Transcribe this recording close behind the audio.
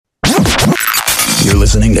You're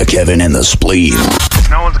listening to Kevin and the Spleen.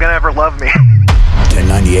 No one's gonna ever love me.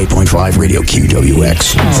 1098.5 Radio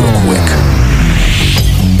QWX for quick.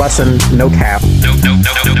 Bussin', no cap.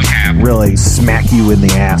 No cap. Really smack you in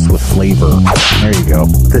the ass with flavor. There you go.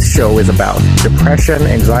 This show is about depression,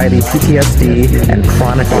 anxiety, PTSD, and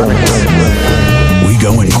chronic illness. We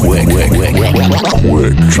going quick.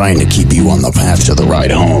 We're trying to keep you on the path to the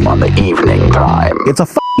ride home on the evening time. It's a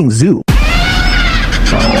fucking zoo.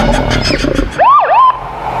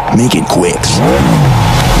 Make it Quicks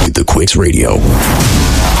with the Quicks Radio.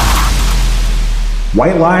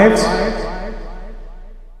 White lives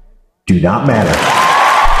do not matter.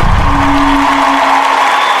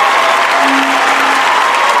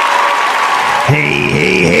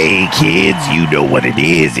 Hey, kids, you know what it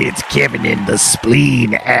is. It's Kevin and the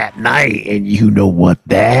Spleen at night, and you know what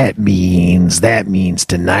that means. That means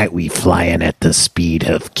tonight we flying at the speed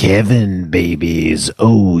of Kevin, babies.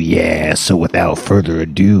 Oh, yeah. So without further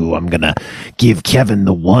ado, I'm gonna give Kevin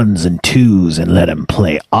the ones and twos and let him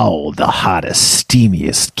play all the hottest,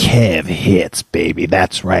 steamiest Kev hits, baby.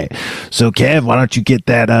 That's right. So, Kev, why don't you get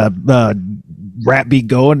that rap beat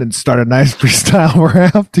going and start a nice freestyle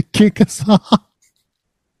rap to kick us off?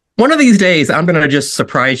 One of these days, I'm going to just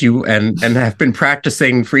surprise you and have been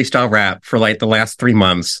practicing freestyle rap for like the last 3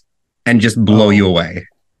 months and just blow you away.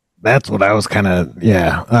 That's what I was kind of,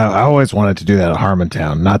 yeah. I always wanted to do that at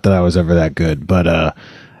Harmontown. Not that I was ever that good, but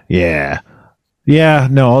yeah. Yeah,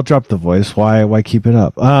 no, I'll drop the voice. Why keep it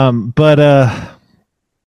up?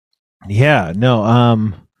 Yeah,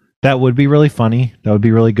 no, that would be really funny. That would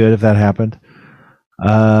be really good if that happened.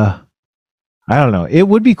 I don't know. It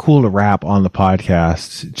would be cool to rap on the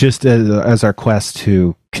podcast, just as our quest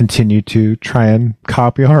to continue to try and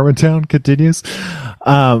copy Harmontown continues.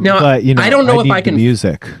 But you know, I don't know if I can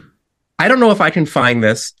music. I don't know if I can find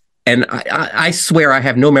this, and I swear I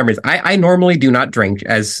have no memories. I normally do not drink,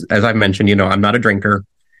 as I've mentioned. You know, I'm not a drinker.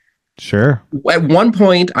 Sure. At one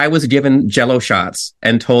point, I was given Jello shots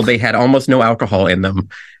and told they had almost no alcohol in them,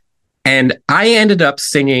 and I ended up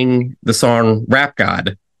singing the song "Rap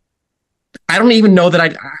God." I don't even know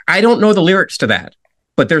that I don't know the lyrics to that,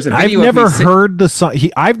 but there's a video. I've never heard the song.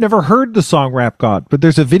 I've never heard the song "Rap God," but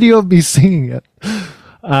there's a video of me singing it.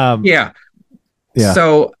 Yeah.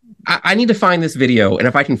 So I need to find this video, and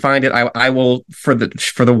if I can find it, I will for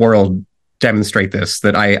the world demonstrate this.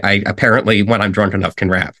 That I apparently, when I'm drunk enough, can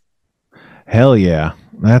rap. Hell yeah,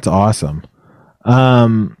 that's awesome. I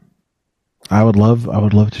would love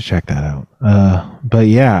to check that out. But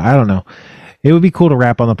yeah, I don't know. It would be cool to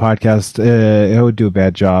rap on the podcast. It would do a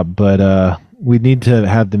bad job, but we need to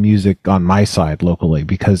have the music on my side locally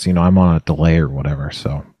because, you know, I'm on a delay or whatever.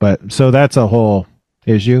 So that's a whole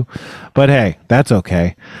issue. But hey, that's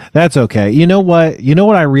okay. That's okay. You know what?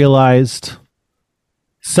 I realized?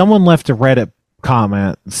 Someone left a Reddit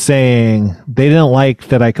comment saying they didn't like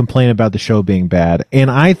that I complain about the show being bad,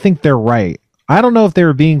 and I think they're right. I don't know if they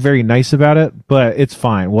were being very nice about it, but it's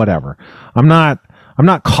fine. Whatever. I'm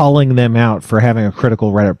not calling them out for having a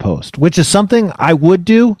critical Reddit post, which is something I would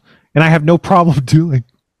do, and I have no problem doing.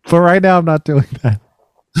 But right now, I'm not doing that.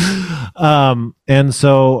 And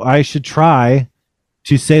so I should try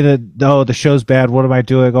to say that, oh, the show's bad. What am I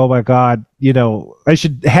doing? Oh, my God. You know, I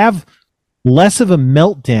should have less of a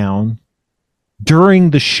meltdown during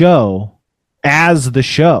the show as the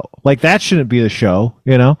show. Like, that shouldn't be the show,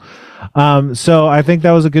 you know? So I think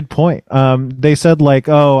that was a good point. They said like,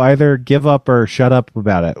 oh, either give up or shut up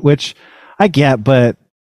about it, which I get, but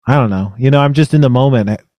I don't know. You know, I'm just in the moment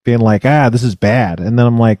being like, this is bad. And then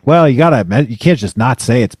I'm like, well, you gotta admit, you can't just not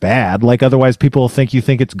say it's bad. Like, otherwise people will think you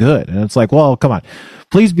think it's good. And it's like, well, come on,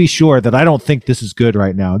 please be sure that I don't think this is good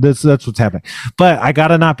right now. That's what's happening. But I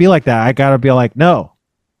gotta not be like that. I gotta be like, no,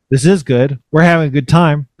 this is good. We're having a good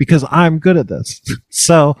time because I'm good at this.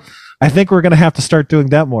 So I think we're going to have to start doing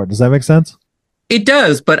that more. Does that make sense? It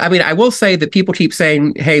does. But I mean, I will say that people keep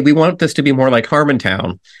saying, hey, we want this to be more like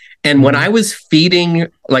Harmontown. And when I was feeding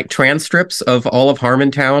like transcripts of all of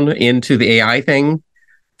Harmontown into the AI thing,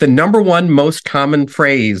 the number one most common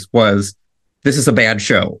phrase was, this is a bad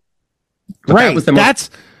show. But right. That was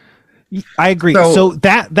I agree. So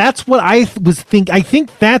that's what I was thinking. I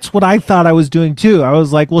think that's what I thought I was doing too. I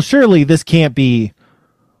was like, well, surely this can't be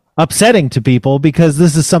upsetting to people because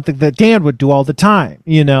this is something that Dan would do all the time,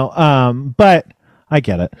 you know. But I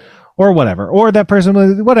get it, or whatever, or that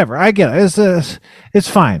person, whatever. I get it. It's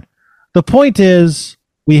fine. The point is,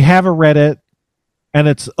 we have a Reddit, and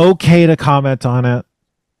it's okay to comment on it.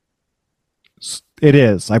 It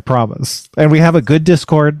is, I promise. And we have a good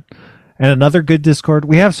Discord, and another good Discord.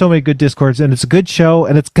 We have so many good Discords, and it's a good show,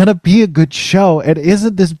 and it's gonna be a good show. And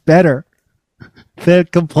isn't this better than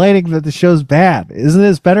complaining that the show's bad. Isn't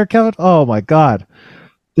this better, Kevin? Oh my God.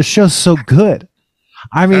 The show's so good.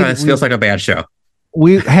 I mean, This feels like a bad show.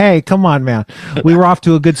 Hey, come on, man. We were off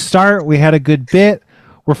to a good start. We had a good bit.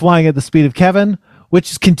 We're flying at the speed of Kevin,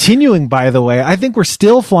 which is continuing, by the way. I think we're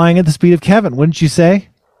still flying at the speed of Kevin, wouldn't you say?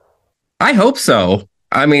 I hope so.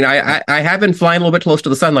 I mean, I have been flying a little bit close to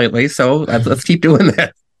the sun lately, so let's keep doing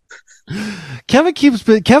that. Kevin's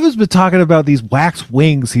been talking about these wax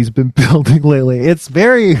wings he's been building lately. It's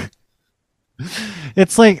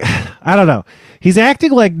like, I don't know. He's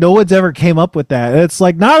acting like no one's ever came up with that. It's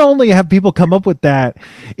like, not only have people come up with that,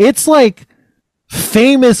 it's like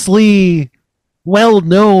famously well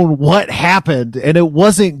known what happened, and it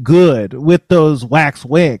wasn't good with those wax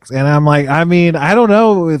wings. And I'm like, I mean, I don't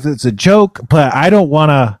know if it's a joke, but I don't want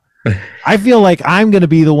to. I feel like I'm going to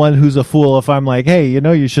be the one who's a fool if I'm like, hey,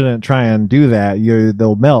 you shouldn't try and do that.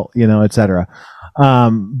 They'll melt, etc.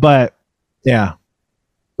 But yeah.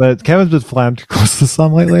 But Kevin's been flying too close to the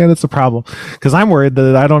sun lately, and it's a problem because I'm worried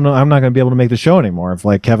that I don't know. I'm not going to be able to make the show anymore if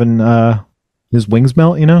like Kevin, his wings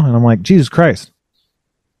melt, and I'm like, Jesus Christ,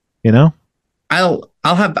 I'll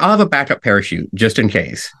have a backup parachute just in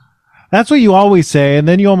case. That's what you always say, and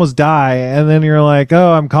then you almost die, and then you're like,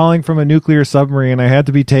 oh, I'm calling from a nuclear submarine. I had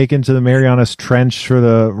to be taken to the Marianas Trench for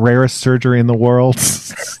the rarest surgery in the world.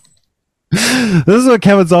 This is what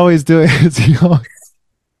Kevin's always doing.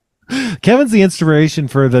 Kevin's the inspiration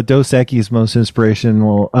for the Dos Equis most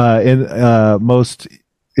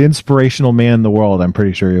inspirational man in the world. I'm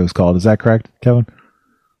pretty sure he was called. Is that correct, Kevin?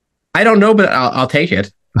 I don't know, but I'll take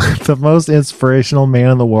it. The most inspirational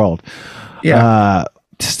man in the world. Yeah.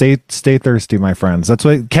 Stay thirsty, my friends. That's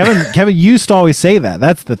what Kevin used to always say.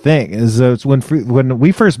 That's the thing is when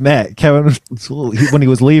we first met, Kevin, when he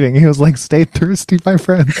was leaving, he was like, "Stay thirsty, my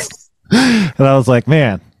friends," and I was like,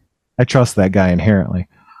 "Man, I trust that guy inherently."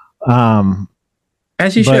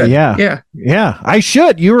 As you should. Yeah, I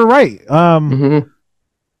should. You were right.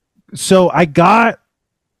 So I got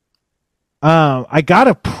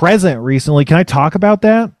a present recently. Can I talk about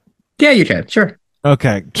that? Yeah, you can. Sure.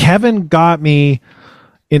 Okay. Kevin got me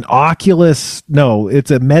an Oculus. No, it's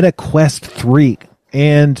a Meta Quest 3,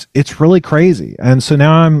 and it's really crazy. And so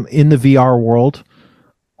now I'm in the VR world.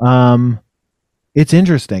 It's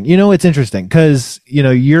interesting. It's interesting because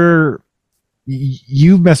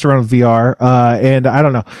you've messed around with VR, and I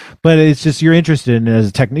don't know, but it's just you're interested in it as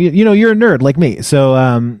a technique. You're a nerd like me,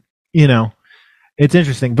 so it's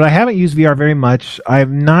interesting. But I haven't used VR very much.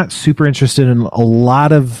 I'm not super interested in a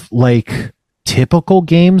lot of like typical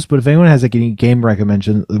games. But if anyone has like any game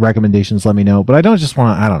recommendations, let me know. But I don't just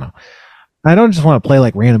want to. I don't know. I don't just want to play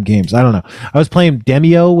like random games. I don't know. I was playing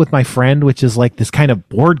Demio with my friend, which is like this kind of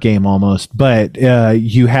board game almost, but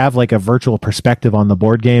you have like a virtual perspective on the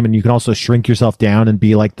board game, and you can also shrink yourself down and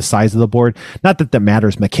be like the size of the board. Not that that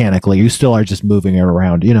matters mechanically. You still are just moving it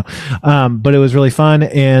around, but it was really fun.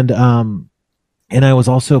 And I was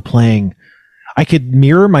also playing, I could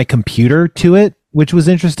mirror my computer to it, which was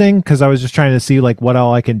interesting because I was just trying to see like what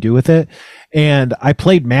all I can do with it. And I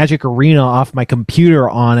played Magic Arena off my computer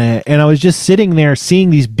on it, and I was just sitting there seeing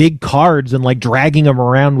these big cards and like dragging them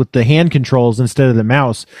around with the hand controls instead of the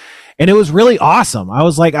mouse. And it was really awesome. I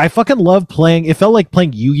was like, I fucking love playing. It felt like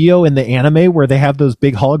playing Yu-Gi-Oh in the anime where they have those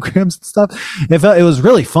big holograms and stuff. It was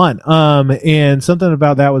really fun. And something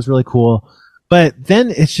about that was really cool. But then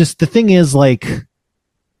it's just, the thing is like,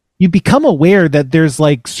 you become aware that there's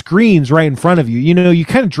like screens right in front of you. You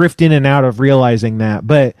kind of drift in and out of realizing that.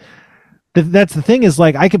 But that's the thing is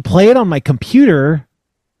like, I could play it on my computer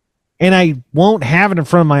and I won't have it in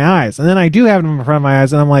front of my eyes. And then I do have it in front of my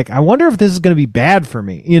eyes, and I'm like, I wonder if this is going to be bad for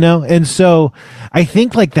me, And so I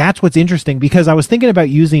think like that's what's interesting, because I was thinking about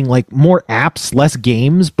using like more apps, less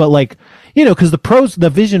games, but like, because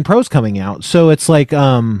the Vision Pro's coming out. So it's like,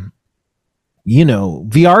 VR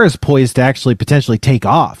is poised to actually potentially take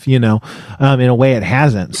off, in a way it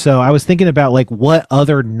hasn't. So I was thinking about like what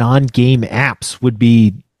other non-game apps would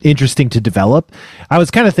be interesting to develop. I was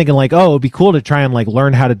kind of thinking like, oh, it'd be cool to try and like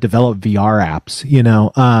learn how to develop VR apps,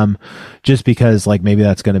 just because like maybe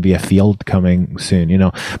that's going to be a field coming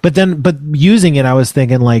soon, but using it, I was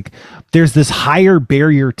thinking like there's this higher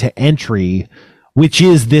barrier to entry, which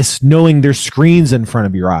is this knowing there's screens in front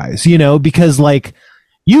of your eyes, because like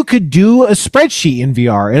you could do a spreadsheet in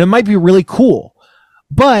VR and it might be really cool,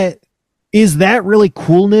 but is that really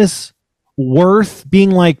coolness worth being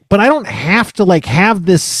like, but I don't have to like have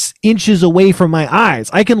this inches away from my eyes.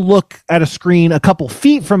 I can look at a screen a couple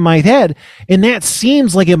feet from my head, and that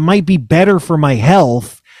seems like it might be better for my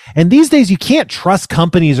health. And these days you can't trust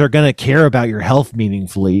companies are going to care about your health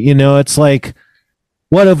meaningfully. It's like,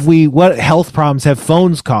 what health problems have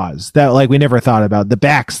phones caused that like we never thought about? The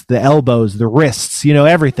backs, the elbows, the wrists,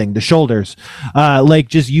 everything, the shoulders. Like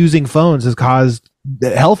just using phones has caused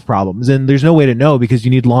health problems, and there's no way to know because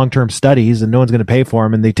you need long-term studies and no one's going to pay for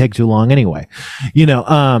them and they take too long anyway.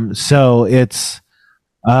 So it's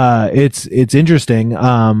interesting.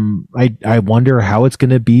 I wonder how it's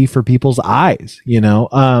going to be for people's eyes,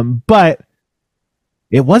 but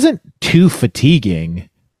it wasn't too fatiguing.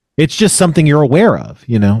 It's just something you're aware of,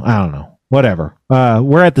 I don't know. Whatever.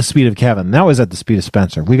 We're at the speed of Kevin. That was at the speed of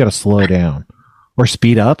Spencer. We got to slow down or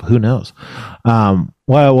speed up. Who knows?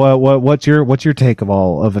 What's your take of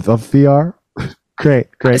all of VR? Great.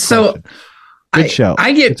 So question. Good show.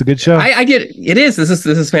 It's a good show. I get it is. This is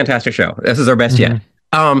a fantastic show. This is our best yet.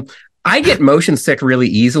 I get motion sick really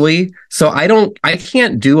easily, so I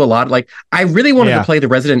can't do a lot. Like I really wanted to play the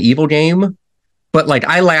Resident Evil game. But like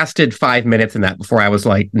I lasted 5 minutes in that before I was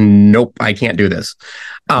like, nope, I can't do this.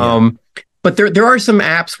 But there are some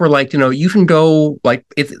apps where like, you can go like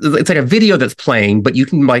it's like a video that's playing, but you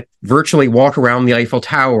can like virtually walk around the Eiffel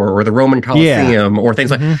Tower or the Roman Colosseum or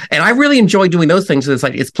things like. And I really enjoy doing those things.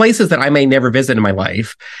 It's places that I may never visit in my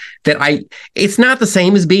life it's not the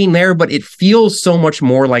same as being there, but it feels so much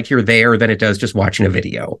more like you're there than it does just watching a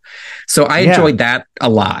video. So I enjoyed that a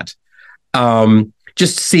lot.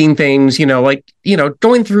 Just seeing things,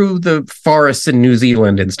 going through the forests in New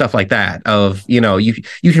Zealand and stuff like that of, you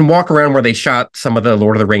can walk around where they shot some of the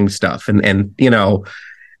Lord of the Rings stuff. And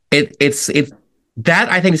it's that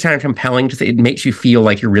I think is kind of compelling because it makes you feel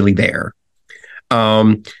like you're really there.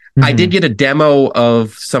 I did get a demo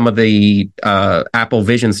of some of the Apple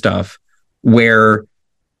Vision stuff where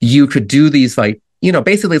you could do these like,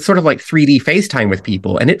 basically it's sort of like 3D FaceTime with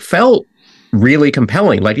people. And it felt really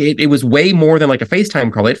compelling. Like it was way more than like a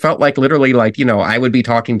FaceTime call. It felt like literally like, I would be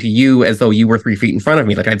talking to you as though you were 3 feet in front of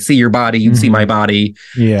me. Like I'd see your body, you'd see my body.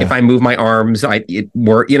 Yeah. If I move my arms,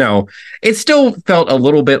 it still felt a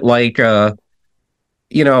little bit like,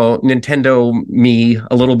 Nintendo Me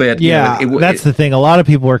a little bit. Yeah. That's the thing. A lot of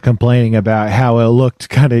people were complaining about how it looked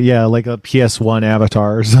kind of, like a PS1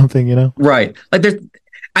 avatar or something, Right. Like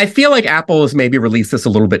I feel like Apple has maybe released this a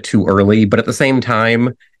little bit too early, but at the same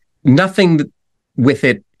time, nothing with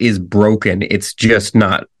it is broken. It's just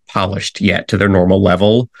not polished yet to their normal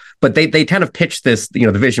level. But they kind of pitch this,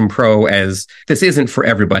 the Vision Pro as this isn't for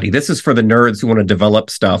everybody. This is for the nerds who want to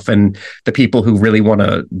develop stuff and the people who really want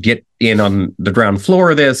to get in on the ground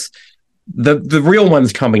floor of this. The real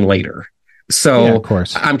one's coming later. So of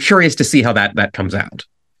course. I'm curious to see how that comes out.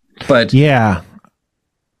 But yeah,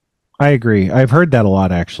 I agree. I've heard that a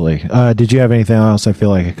lot, actually. Did you have anything else? I feel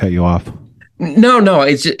like I cut you off. No.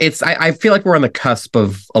 I feel like we're on the cusp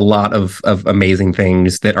of a lot of amazing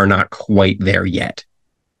things that are not quite there yet.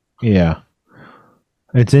 Yeah.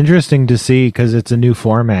 It's interesting to see because it's a new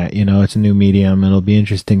format, it's a new medium. It'll be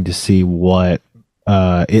interesting to see what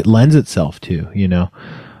it lends itself to,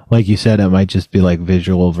 Like you said, it might just be like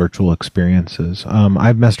visual virtual experiences.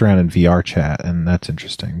 I've messed around in VR chat and that's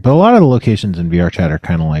interesting. But a lot of the locations in VR chat are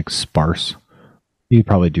kind of like sparse. You'd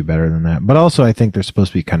probably do better than that. But also, I think they're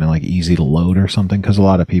supposed to be kind of like easy to load or something because a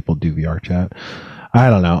lot of people do VR chat.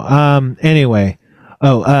 I don't know. Anyway.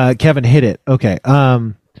 Kevin hit it. Okay.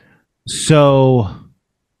 So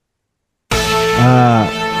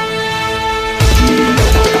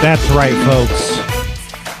that's right, folks.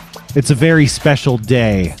 It's a very special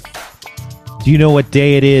day. Do you know what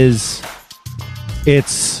day it is?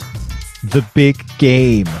 It's the big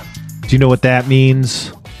game. Do you know what that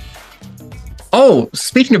means? Oh,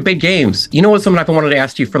 speaking of big games, you know what? Something I've wanted to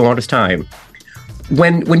ask you for the longest time.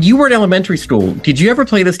 When you were in elementary school, did you ever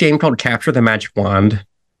play this game called Capture the Magic Wand?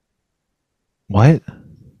 What?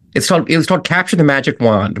 It was called Capture the Magic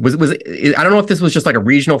Wand. I don't know if this was just like a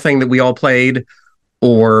regional thing that we all played,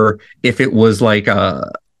 or if it was like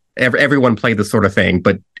everyone played this sort of thing.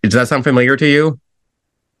 But does that sound familiar to you?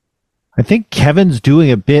 I think Kevin's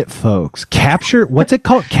doing a bit, folks. What's it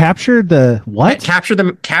called? Capture the what? Capture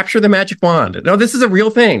the Magic Wand. No, this is a real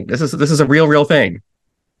thing. This is a real thing.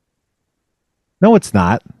 No, it's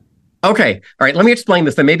not. Okay. All right. Let me explain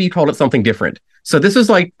this. Then maybe you called it something different. So this was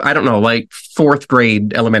like, I don't know, like 4th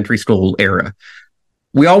grade elementary school era.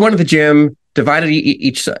 We all went to the gym, divided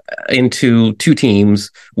each into 2 teams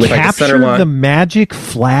with like a center line. Capture the magic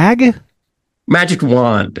flag? Magic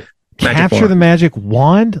wand. Capture the magic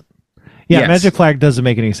wand? Yeah, yes. Magic flag doesn't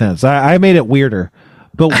make any sense. I made it weirder.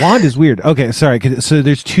 But wand is weird. Okay, sorry. So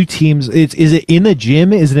there's 2 teams. Is it in the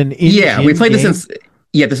gym? Is it an in-gym we played game? This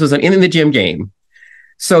this was an in the gym game.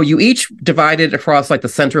 So you each divided across like the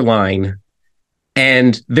center line.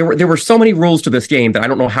 And there were so many rules to this game that I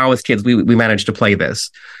don't know how as kids we managed to play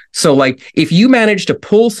this. So, like, if you managed to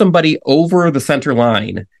pull somebody over the center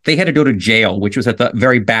line, they had to go to jail, which was at the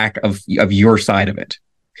very back of your side of it.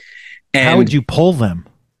 And how would you pull them?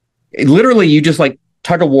 Literally, you just like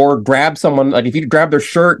tug of war, grab someone. Like if you grab their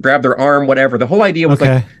shirt, grab their arm, whatever. The whole idea was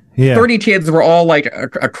 30 kids were all like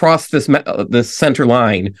across this center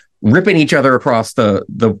line, ripping each other across the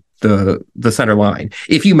center line.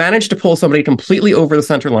 If you managed to pull somebody completely over the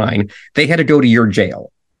center line, they had to go to your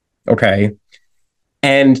jail. Okay.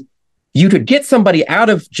 And you could get somebody out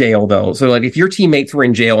of jail, though. So, like, if your teammates were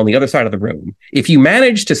in jail on the other side of the room, if you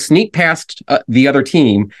managed to sneak past the other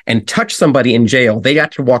team and touch somebody in jail, they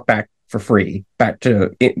got to walk back for free, back to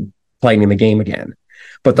playing in the game again.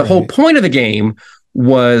 But the whole point of the game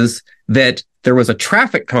was that there was a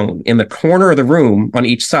traffic cone in the corner of the room on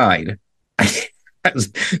each side.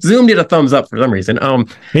 Zoom did a thumbs up for some reason.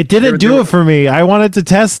 It didn't do it for me. I wanted to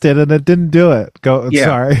test it, and it didn't do it.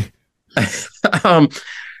 Sorry.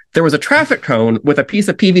 There was a traffic cone with a piece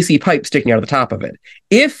of PVC pipe sticking out of the top of it.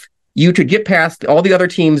 If you could get past all the other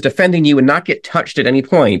teams defending you and not get touched at any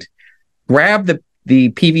point, grab the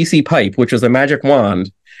PVC pipe, which was a magic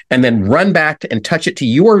wand, and then run back and touch it to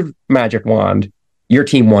your magic wand, your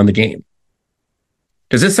team won the game.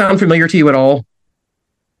 Does this sound familiar to you at all?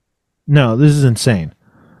 No, this is insane.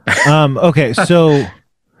 Okay, so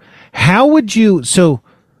how would you... So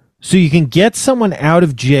you can get someone out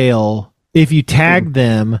of jail if you tag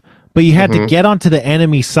them, but you had to get onto the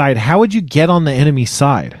enemy side. How would you get on the enemy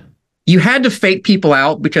side? You had to fake people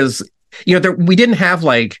out because, we didn't have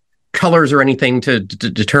like colors or anything to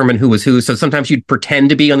determine who was who. So sometimes you'd pretend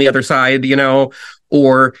to be on the other side,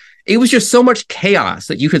 or it was just so much chaos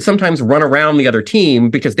that you could sometimes run around the other team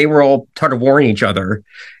because they were all tug of warring each other.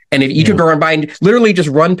 And if you could run by and literally just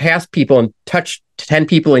run past people and touch 10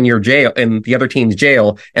 people in your jail, in the other team's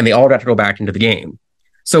jail, and they all got to go back into the game.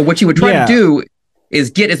 So what you would try to do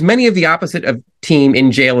is get as many of the opposite of team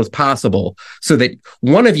in jail as possible so that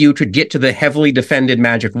one of you could get to the heavily defended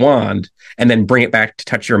magic wand and then bring it back to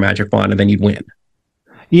touch your magic wand, and then you'd win.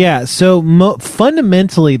 Yeah, so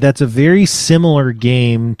fundamentally, that's a very similar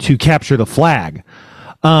game to Capture the Flag.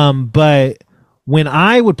 But when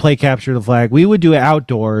I would play Capture the Flag, we would do it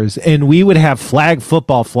outdoors, and we would have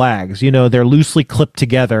football flags. They're loosely clipped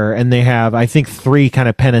together, and they have, I think, 3 kind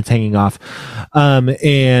of pennants hanging off.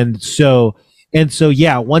 And so,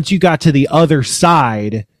 yeah, once you got to the other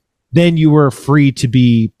side, then you were free to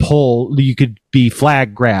be pulled. You could be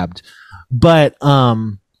flag grabbed. But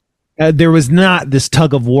there was not this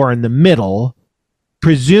tug of war in the middle,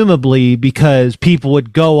 presumably because people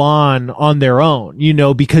would go on their own,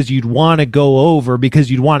 because you'd want to go over, because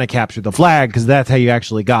you'd want to capture the flag, because that's how you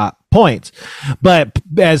actually got points. But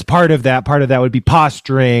as part of that would be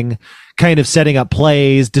posturing, kind of setting up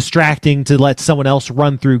plays, distracting to let someone else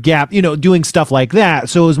run through gap, doing stuff like that.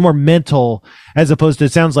 So it was more mental, as opposed to,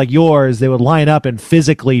 it sounds like yours, they would line up and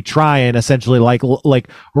physically try and essentially like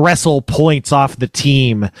wrestle points off the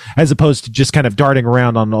team, as opposed to just kind of darting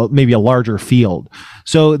around on maybe a larger field.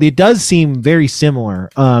 So it does seem very similar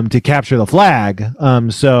to Capture the Flag.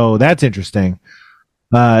 So that's interesting.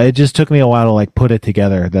 It just took me a while to like put it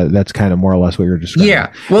together. That's kind of more or less what you're describing.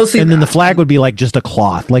 Yeah. Well, see, and then the flag would be like just a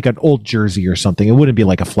cloth, like an old jersey or something. It wouldn't be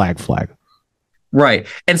like a flag. Right.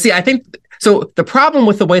 And see, I think so. The problem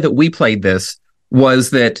with the way that we played this was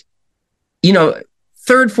that, 3rd,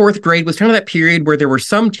 4th grade was kind of that period where there were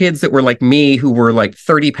some kids that were like me who were like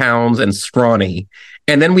 30 pounds and scrawny.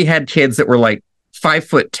 And then we had kids that were like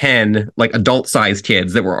 5'10", like adult sized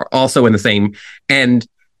kids that were also in the same, and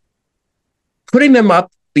putting them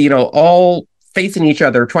up, all facing each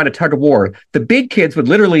other, trying to tug of war. The big kids would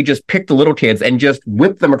literally just pick the little kids and just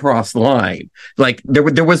whip them across the line. Like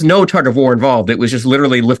there was no tug of war involved. It was just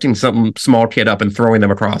literally lifting some small kid up and throwing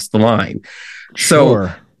them across the line. Sure.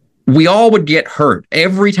 So we all would get hurt.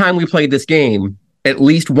 Every time we played this game, at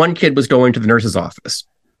least one kid was going to the nurse's office.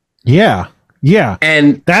 Yeah. Yeah.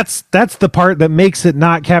 And that's the part that makes it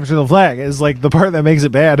not Capture the Flag, is like the part that makes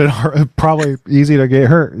it bad and probably easy to get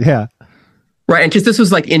hurt. Yeah. Right. And because this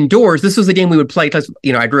was like indoors, this was the game we would play because,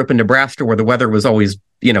 I grew up in Nebraska where the weather was always,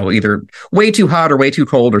 either way too hot or way too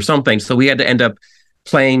cold or something. So we had to end up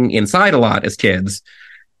playing inside a lot as kids.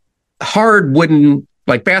 Hard wooden,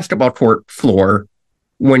 like basketball court floor,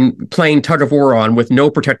 when playing tug of war on with no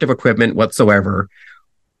protective equipment whatsoever.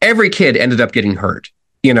 Every kid ended up getting hurt.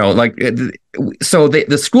 So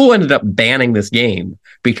the school ended up banning this game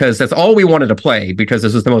because that's all we wanted to play, because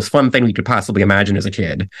this was the most fun thing we could possibly imagine as a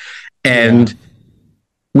kid. And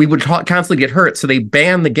we would constantly get hurt. So they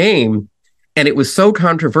banned the game. And it was so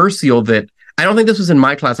controversial that I don't think this was in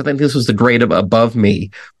my class. I think this was the grade above me.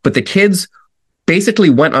 But the kids basically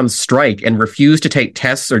went on strike and refused to take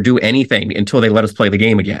tests or do anything until they let us play the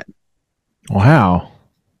game again. Wow.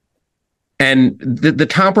 And the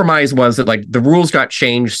compromise was that like the rules got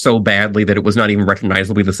changed so badly that it was not even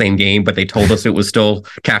recognizably the same game, but they told us it was still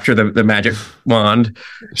capture the magic wand.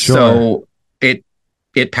 Sure. So it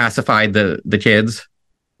pacified the kids.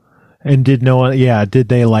 And did no one? Yeah. Did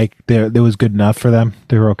they like it was good enough for them?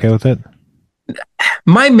 They were okay with it.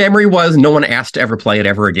 My memory was no one asked to ever play it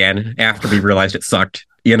ever again after we realized it sucked.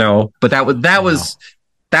 But that was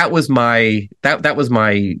my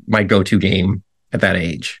go-to game at that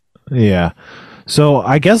age. Yeah. So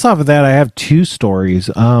I guess off of that, I have two stories.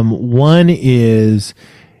 One is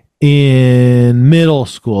in middle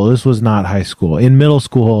school. This was not high school. In middle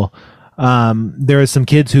school, there were some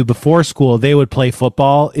kids who before school, they would play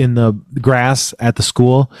football in the grass at the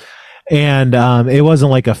school. And it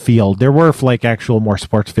wasn't like a field. There were like actual more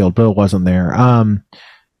sports field, but it wasn't there. And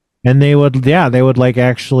they would like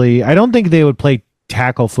actually, I don't think they would play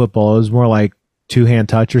tackle football. It was more like two-hand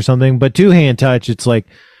touch or something. But two-hand touch, it's like,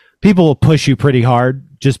 people will push you pretty hard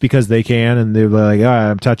just because they can, and they're like, "All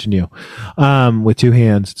right, I'm touching you," with two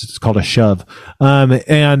hands. It's called a shove.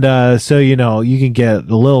 So you can get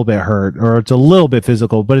a little bit hurt, or it's a little bit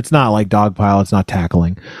physical, but it's not like dogpile. It's not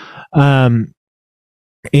tackling.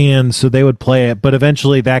 And so they would play it, but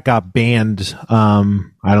eventually that got banned. I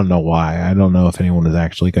don't know why. I don't know if anyone was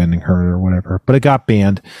actually getting hurt or whatever, but it got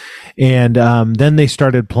banned. And then they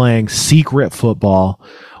started playing secret football,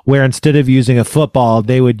 where instead of using a football,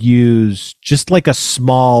 they would use just like a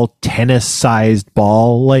small tennis-sized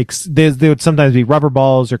ball. Like they would sometimes be rubber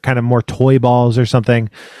balls or kind of more toy balls or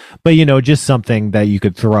something, but just something that you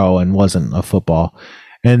could throw and wasn't a football.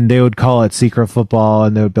 And they would call it secret football,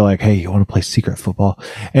 and they would be like, "Hey, you want to play secret football?"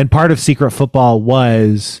 And part of secret football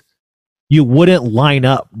was you wouldn't line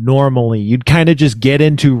up normally. You'd kind of just get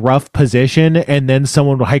into rough position, and then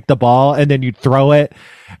someone would hike the ball, and then you'd throw it,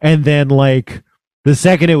 and then like the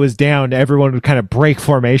second it was down, everyone would kind of break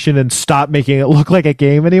formation and stop making it look like a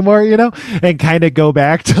game anymore, and kind of go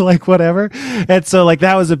back to like whatever. And so like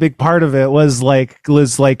that was a big part of it was like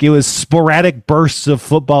it was sporadic bursts of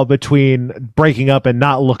football between breaking up and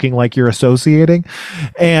not looking like you're associating.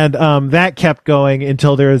 And that kept going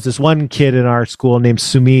until there was this one kid in our school named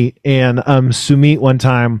Sumit. And Sumit one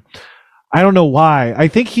time, I don't know why. I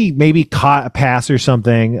think he maybe caught a pass or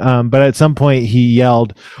something. But at some point he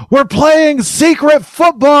yelled, "We're playing secret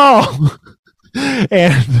football."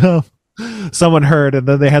 And someone heard, and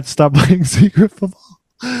then they had to stop playing secret football.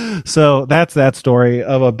 So that's that story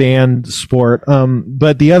of a banned sport.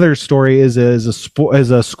 But the other story is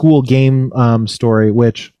a school game story,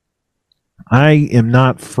 which I am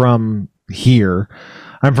not from here.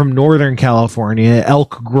 I'm from Northern California,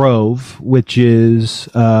 Elk Grove, which is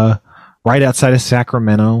right outside of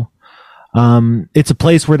Sacramento. It's a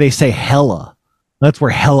place where they say hella. That's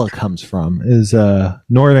where hella comes from, is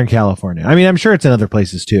Northern California. I mean, I'm sure it's in other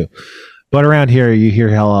places too, but around here you hear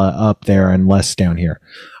hella up there and less down here.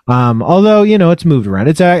 Although, it's moved around.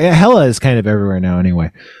 It's hella is kind of everywhere now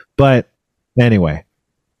anyway. But anyway,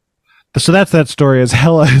 so that's that story. Is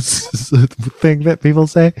hella is the thing that people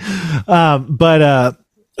say.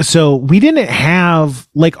 So we didn't have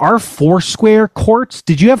like our Foursquare courts.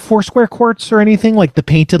 Did you have Foursquare courts or anything like the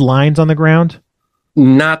painted lines on the ground?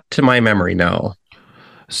 Not to my memory, no.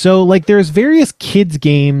 So like there's various kids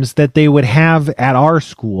games that they would have at our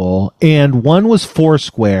school, and one was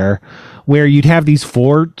Foursquare, where you'd have these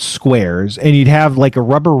 4 squares and you'd have like a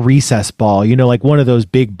rubber recess ball, like one of those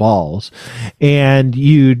big balls, and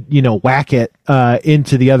you'd whack it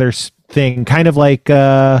into the other thing, kind of like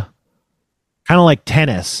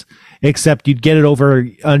tennis, except you'd get it over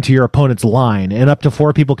onto your opponent's line, and up to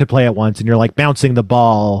 4 people could play at once, and you're like bouncing the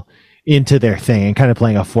ball into their thing and kind of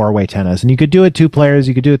playing a 4-way tennis. And you could do it 2 players,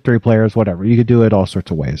 you could do it 3 players, whatever. You could do it all sorts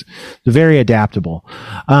of ways. It's very adaptable.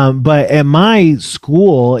 But at my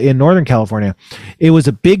school in Northern California, it was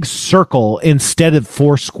a big circle instead of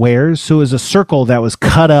 4 squares. So it was a circle that was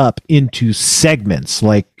cut up into segments,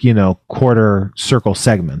 like, quarter circle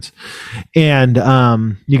segments. And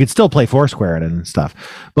you could still play Foursquare at it and stuff.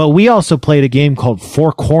 But we also played a game called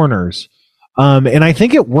Four Corners. And I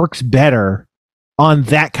think it works better on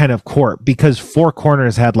that kind of court, because Four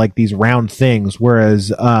Corners had like these round things, whereas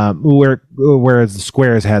the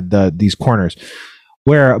squares had these corners.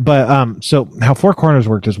 So how Four Corners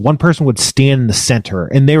worked is one person would stand in the center,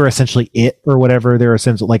 and they were essentially it or whatever. They were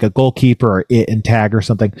essentially like a goalkeeper or it and tag or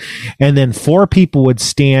something. And then 4 people would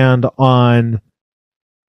stand on,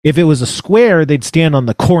 if it was a square, they'd stand on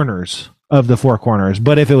the corners of the four corners.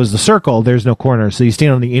 But if it was the circle, there's no corners. So you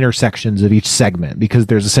stand on the intersections of each segment because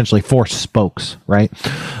there's essentially four spokes, right,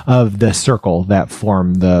 of the circle that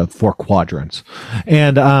form the four quadrants.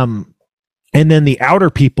 And then the outer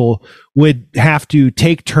people would have to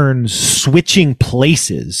take turns switching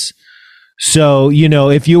places. So, you know,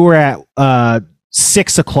 if you were at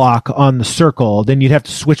 6 o'clock on the circle, then you'd have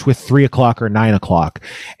to switch with 3 o'clock or 9 o'clock.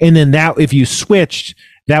 And then that, if you switched,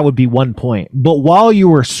 that would be 1 point. But while you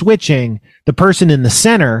were switching, the person in the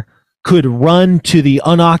center could run to the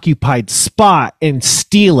unoccupied spot and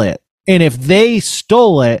steal it. And if they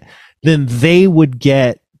stole it, then they would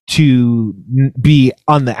get to be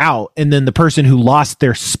on the out. And then the person who lost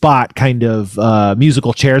their spot, kind of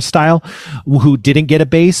musical chairs style, who didn't get a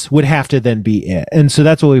base, would have to then be it. And so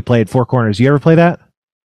that's what we played, four corners. You ever play that?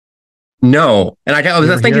 No. And I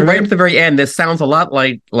was thinking right at the very end, this sounds a lot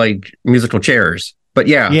like musical chairs. But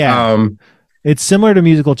yeah. It's similar to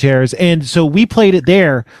musical chairs. And so we played it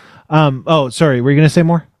there. Oh, sorry. Were you going to say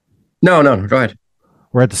more? No, go ahead.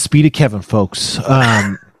 We're at the speed of Kevin, folks.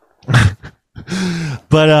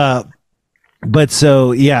 But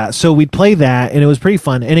so, yeah, so we'd play that and it was pretty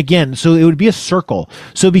fun. And again, so it would be a circle.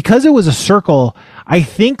 So because it was a circle, I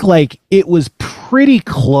think like it was pretty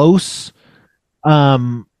close,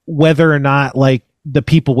 whether or not like the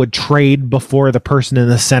people would trade before the person in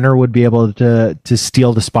the center would be able to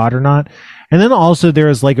steal the spot or not. And then also there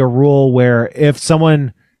was like a rule where if if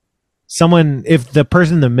the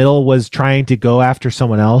person in the middle was trying to go after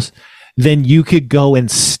someone else, then you could go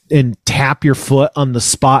and tap your foot on the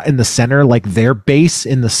spot in the center, like their base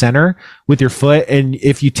in the center with your foot. And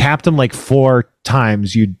if you tapped them like 4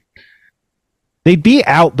 times, they'd be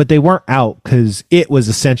out, but they weren't out because it was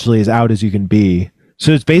essentially as out as you can be.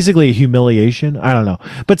 So it's basically a humiliation. I don't know.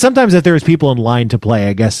 But sometimes if there was people in line to play,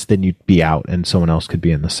 I guess then you'd be out and someone else could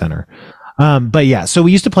be in the center. But yeah, so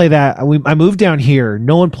we used to play that. I moved down here.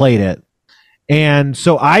 No one played it. And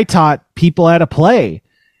so I taught people how to play.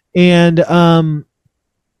 And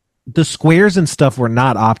the squares and stuff were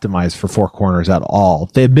not optimized for four corners at all.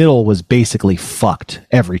 The middle was basically fucked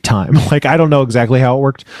every time. Like, I don't know exactly how it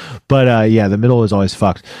worked, but yeah, the middle was always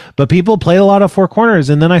fucked. But people played a lot of four corners,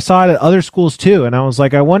 and then I saw it at other schools too, and I was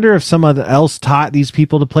like, I wonder if someone else taught these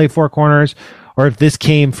people to play four corners, or if this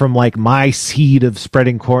came from like my seed of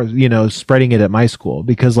spreading it at my school,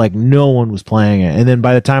 because like no one was playing it. And then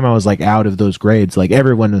by the time I was like out of those grades, like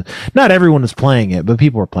not everyone was playing it, but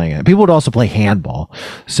people were playing it. People would also play handball.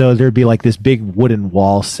 So there'd be like this big wooden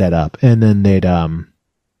wall set up, and then they'd,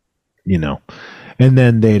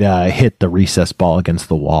 hit the recess ball against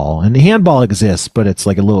the wall. And the handball exists, but it's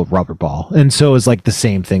like a little rubber ball. And so it's like the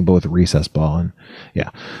same thing, but with a recess ball. And yeah.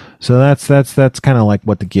 So that's kind of like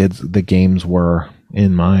what the games were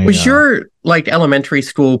in my. Was your like elementary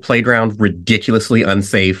school playground ridiculously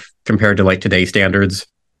unsafe compared to like today's standards?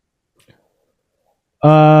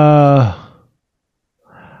 I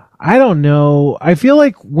don't know. I feel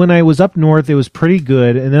like when I was up north, it was pretty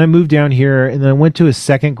good, and then I moved down here, and then I went to a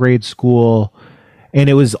second grade school, and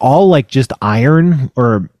it was all like just iron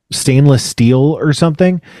or stainless steel or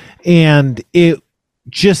something, and it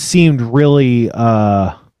just seemed really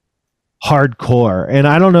hardcore. And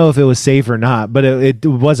I don't know if it was safe or not, but it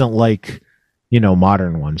wasn't like,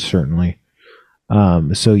 modern ones, certainly.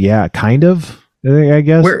 So yeah, kind of, I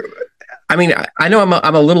guess. I know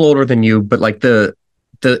I'm a little older than you, but like the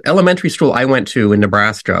elementary school I went to in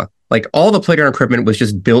Nebraska, like all the playground equipment was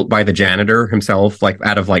just built by the janitor himself, like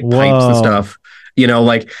out of like pipes and stuff.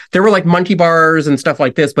 Like there were like monkey bars and stuff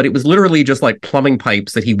like this, but it was literally just like plumbing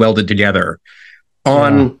pipes that he welded together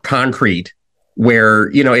on concrete, where,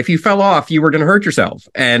 if you fell off, you were going to hurt yourself.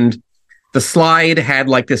 And the slide had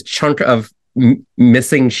like this chunk of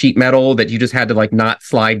missing sheet metal that you just had to like not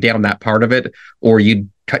slide down that part of it, or you'd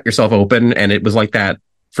cut yourself open. And it was like that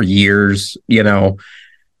for years. It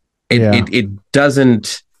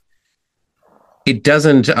doesn't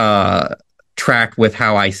track with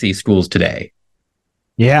how I see schools today.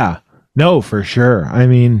 Yeah, no, for sure. I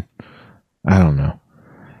mean, I don't know.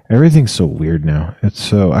 Everything's so weird now. It's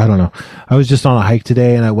so, I don't know. I was just on a hike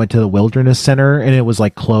today, and I went to the Wilderness Center, and it was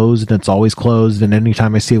like closed, and it's always closed. And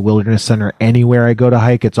anytime I see a Wilderness Center anywhere I go to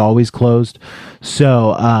hike, it's always closed.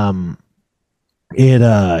 So,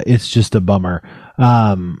 it's just a bummer.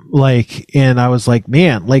 And I was like,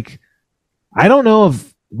 man, like, I don't know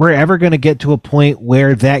if we're ever going to get to a point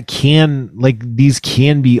where these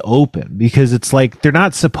can be open, because it's like, they're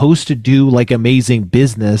not supposed to do like amazing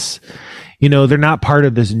business. They're not part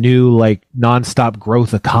of this new like nonstop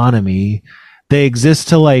growth economy. They exist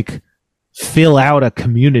to like fill out a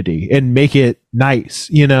community and make it nice,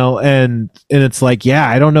 you know, and it's like, yeah,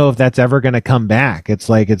 I don't know if that's ever going to come back. It's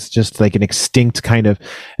like, it's just like an extinct kind of,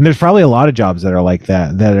 and there's probably a lot of jobs that are like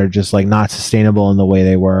that are just like not sustainable in the way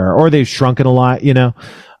they were, or they've shrunken a lot, you know,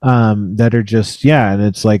 that are just, yeah. And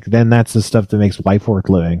it's like, then that's the stuff that makes life worth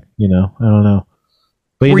living, you know, I don't know.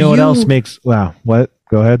 But you know what else makes, wow, what?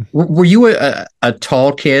 Go ahead. Were you a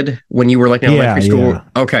tall kid when you were like in elementary school? Yeah,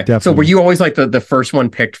 okay. Definitely. So were you always like the first one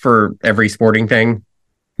picked for every sporting thing?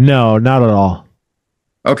 No, not at all.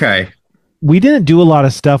 Okay. We didn't do a lot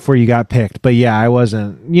of stuff where you got picked, but yeah, I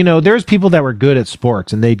wasn't. You know, there's people that were good at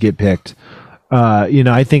sports and they'd get picked. You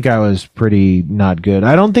know, I think I was pretty not good.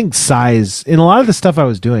 I don't think size, in a lot of the stuff I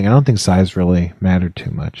was doing, I don't think size really mattered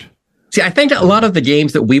too much. See, I think a lot of the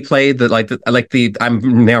games that we played, that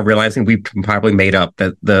I'm now realizing we probably made up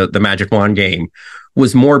that the Magic Wand game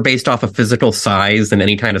was more based off of physical size than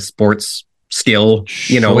any kind of sports skill.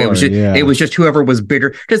 Sure, you know, it was just whoever was bigger.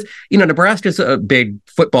 Because, you know, Nebraska's a big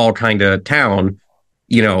football kind of town.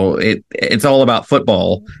 You know, it's all about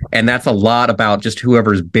football, and that's a lot about just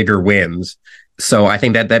whoever's bigger wins. So I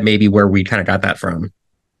think that may be where we kind of got that from.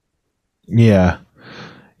 Yeah.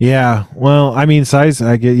 Yeah, well, I mean, size,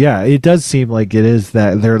 I get, yeah, it does seem like it is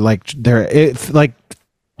that it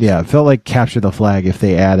felt like capture the flag if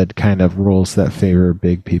they added kind of rules that favor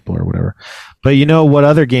big people or whatever. But you know what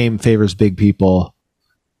other game favors big people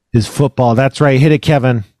is football. That's right. Hit it,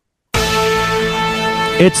 Kevin.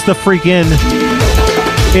 It's the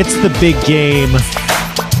big game.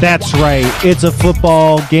 That's right. It's a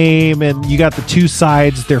football game, and you got the two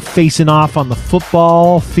sides. They're facing off on the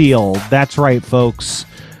football field. That's right, folks.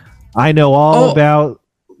 I know all about.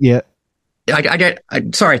 Yeah.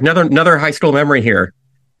 Sorry, another high school memory here.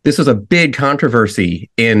 This was a big controversy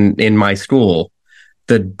in my school.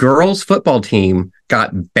 The girls' football team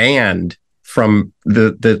got banned from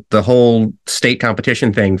the whole state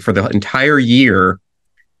competition thing for the entire year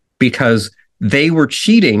because they were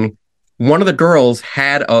cheating. One of the girls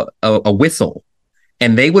had a whistle,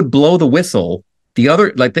 and they would blow the whistle. The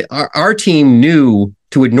other, our team knew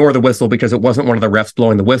to ignore the whistle because it wasn't one of the refs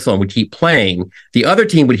blowing the whistle and would keep playing. The other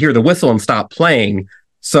team would hear the whistle and stop playing.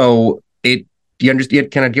 So do you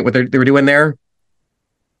understand? Can I get what they were doing there?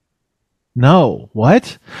 No,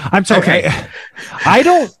 what? I'm sorry. Okay. I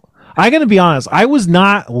got to be honest. I was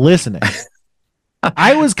not listening.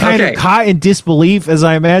 I was kind of caught in disbelief, as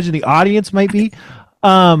I imagine the audience might be.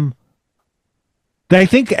 I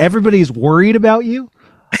think everybody's worried about you.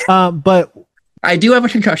 But I do have a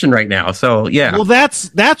concussion right now, so yeah. Well, that's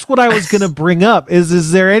what I was going to bring up.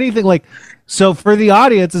 Is there anything so for the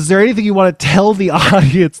audience? Is there anything you want to tell the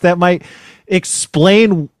audience that might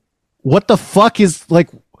explain what the fuck is like?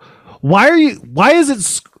 Why are you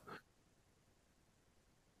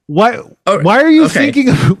thinking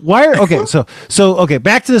of okay,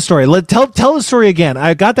 back to the story. Tell the story again.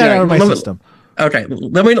 I got that out of my system. Okay,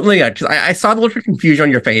 let me because I saw the look of confusion on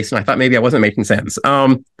your face, and I thought maybe I wasn't making sense.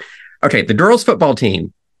 Okay, the girls' football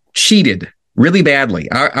team cheated really badly.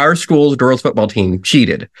 Our school's girls' football team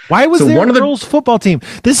cheated. Why was there a girls' football team?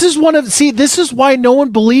 This is why no one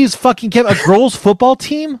believes fucking Kevin. A girls' football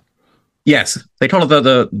team? Yes, they call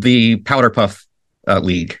it the Powder Puff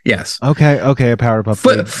League. Yes. Okay, a Powder Puff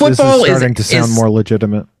League. Football this is starting to sound more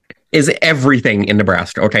legitimate. Is everything in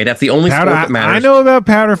Nebraska? Okay, that's the only sport that matters. I know about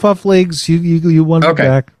Powder Puff Leagues. You won me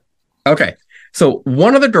back. Okay. So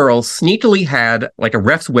one of the girls sneakily had like a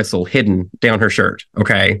ref's whistle hidden down her shirt.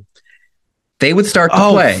 Okay. They would start to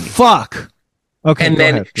play. Fuck. Okay. And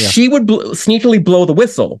then she would sneakily blow the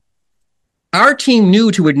whistle. Our team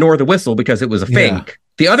knew to ignore the whistle because it was a fake.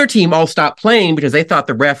 The other team all stopped playing because they thought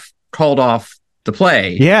the ref called off the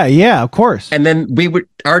play. Yeah, of course. And then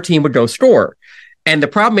our team would go score. And the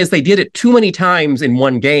problem is they did it too many times in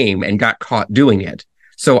one game and got caught doing it.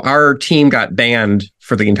 So our team got banned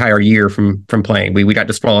for the entire year from playing. We got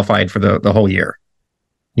disqualified for the whole year.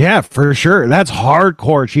 Yeah, for sure. That's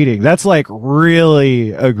hardcore cheating. That's like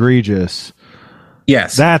really egregious.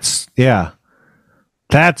 Yes. That's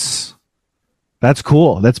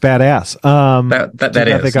cool. That's badass. That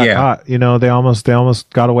is. They got caught. You know, they almost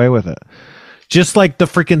got away with it. Just like the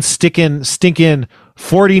freaking stinking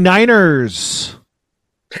 49ers.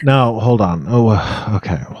 No, hold on. Oh,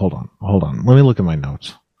 okay. Hold on. Let me look at my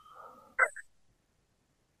notes.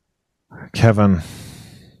 Kevin,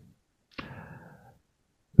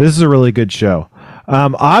 this is a really good show.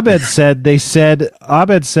 Abed said they said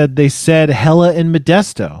Hella in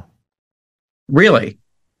Modesto. Really?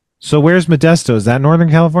 So where's Modesto? Is that Northern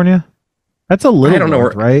California? That's a little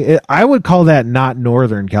north, right? I would call that not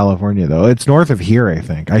Northern California, though. It's north of here, I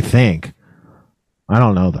think. I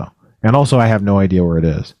don't know, though. And also, I have no idea where it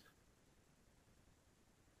is.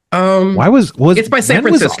 Why was it's by San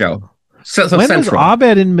Francisco? So when Central. was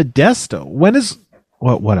Abed in Modesto? When is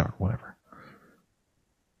whatever.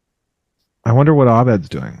 I wonder what Abed's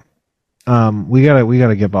doing. We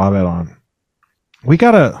gotta get Abed on.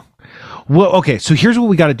 Okay, so here's what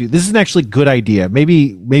we gotta do. This is an actually good idea.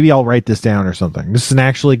 Maybe I'll write this down or something. This is an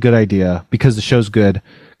actually good idea because the show's good,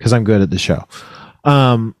 because I'm good at the show.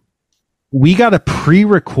 We gotta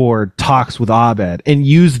pre-record talks with Abed and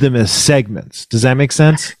use them as segments. Does that make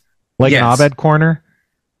sense? Like Yes. an Abed corner?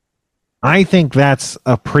 I think that's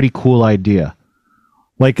a pretty cool idea.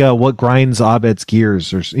 Like what grinds Abed's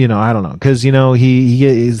gears, or I don't know, because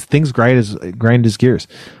he things grind his gears.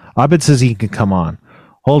 Abed says he can come on.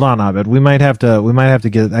 Hold on, Abed. We might have to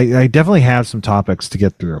get. I definitely have some topics to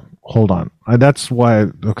get through. Hold on. That's why.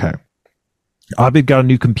 Okay. Abed got a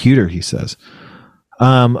new computer, he says.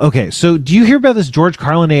 Okay. So do you hear about this George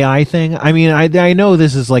Carlin AI thing? I mean, I know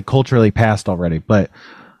this is like culturally past already, but.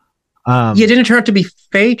 Didn't it turn out to be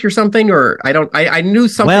fake or something? Or I knew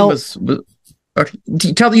something was. Okay.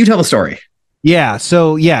 You tell the story. Yeah.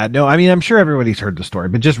 So yeah. No. I mean, I'm sure everybody's heard the story,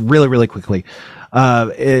 but just really, really quickly.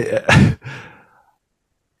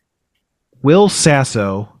 Will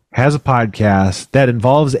Sasso has a podcast that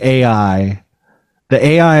involves AI. The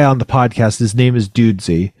AI on the podcast, his name is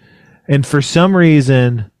Dudesy. And for some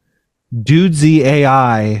reason, Dudesy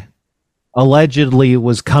AI allegedly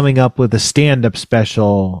was coming up with a stand-up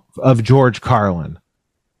special of George Carlin.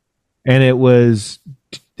 And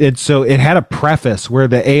so it had a preface where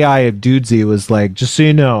the AI of Dudesy was like, just so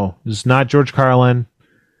you know, this is not George Carlin.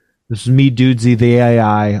 This is me, Dudesy, the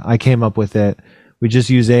AI. I came up with it. We just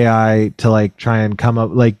use AI to like try and come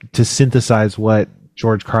up, like to synthesize what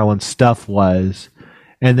George Carlin's stuff was.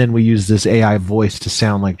 And then we use this AI voice to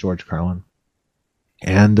sound like George Carlin.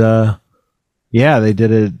 And yeah, they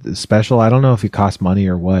did a special. I don't know if it cost money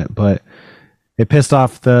or what, but it pissed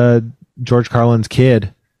off the George Carlin's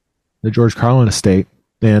kid, the George Carlin estate.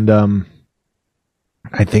 And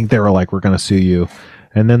I think they were like, we're going to sue you.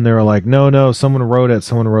 And then they were like, no, someone wrote it.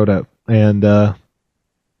 And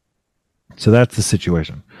so that's the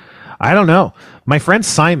situation. I don't know. My friend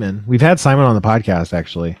Simon, we've had Simon on the podcast,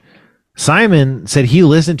 actually. Simon said he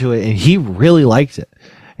listened to it and he really liked it.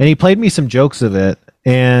 And he played me some jokes of it.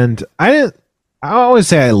 And I always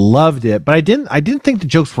say I loved it, but I didn't think the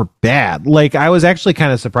jokes were bad. Like, I was actually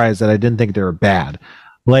kind of surprised that I didn't think they were bad.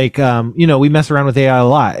 Like, we mess around with AI a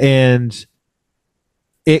lot, and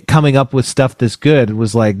it coming up with stuff this good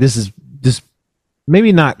was like, this is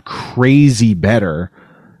maybe not crazy better.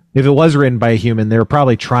 If it was written by a human, they were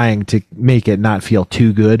probably trying to make it not feel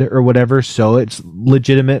too good or whatever, so it's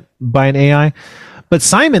legitimate by an AI. But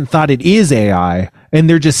Simon thought it is AI, and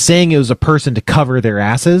they're just saying it was a person to cover their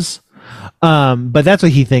asses. But that's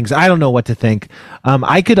what he thinks. I don't know what to think.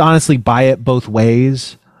 I could honestly buy it both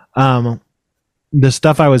ways. The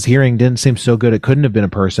stuff I was hearing didn't seem so good. It couldn't have been a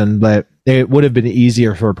person, but it would have been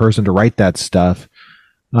easier for a person to write that stuff.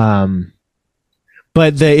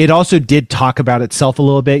 But it also did talk about itself a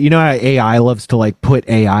little bit. You know how AI loves to like put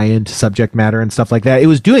AI into subject matter and stuff like that? It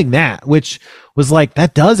was doing that, which was like,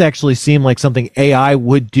 that does actually seem like something AI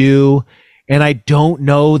would do. And I don't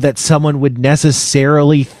know that someone would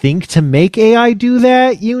necessarily think to make AI do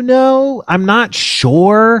that, I'm not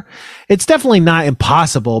sure. It's definitely not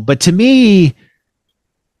impossible, but to me,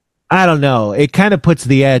 I don't know. It kind of puts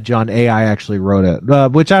the edge on AI actually wrote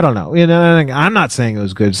it, which I don't know. I'm not saying it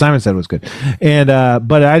was good. Simon said it was good. And,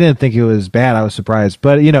 but I didn't think it was bad. I was surprised,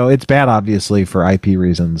 but it's bad obviously for IP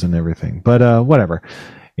reasons and everything, but, whatever,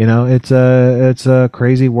 it's a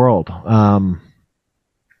crazy world.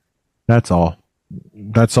 That's all,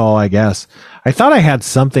 I guess. I thought I had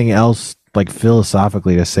something else like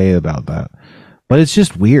philosophically to say about that, but it's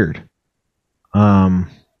just weird.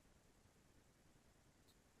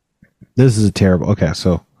 This is a terrible. Okay,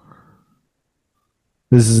 so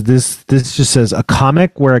this just says a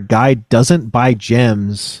comic where a guy doesn't buy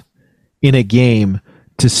gems in a game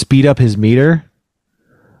to speed up his meter,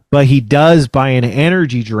 but he does buy an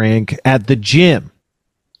energy drink at the gym.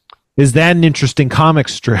 Is that an interesting comic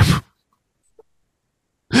strip?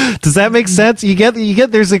 Does that make sense? You get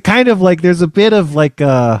there's a kind of like there's a bit of like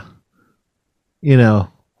what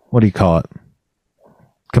do you call it?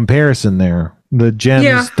 Comparison there. The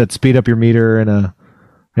gems that speed up your meter and an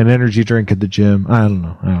energy drink at the gym. I don't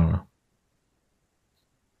know.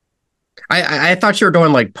 I thought you were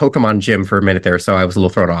going like Pokemon Gym for a minute there, so I was a little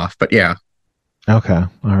thrown off. But yeah. Okay.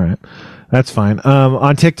 All right. That's fine.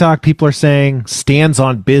 On TikTok, people are saying stands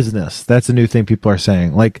on business. That's a new thing people are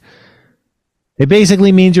saying. Like, It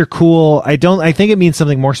basically means you're cool. I think it means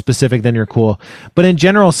something more specific than you're cool. But in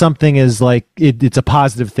general, something is like, it's a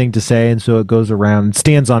positive thing to say. And so it goes around.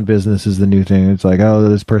 Stands on business is the new thing. It's like, oh,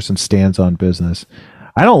 this person stands on business.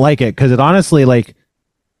 I don't like it because it honestly, like,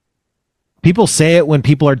 people say it when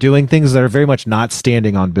people are doing things that are very much not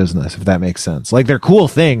standing on business, if that makes sense. Like, they're cool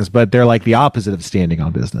things, but they're like the opposite of standing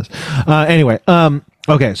on business. Anyway,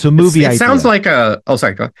 okay, so movie idea. It sounds like a... Oh,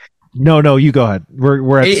 sorry, go ahead. No, you go ahead.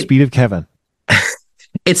 We're at the speed of Kevin.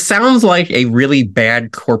 It sounds like a really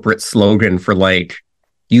bad corporate slogan for like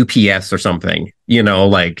UPS or something, you know,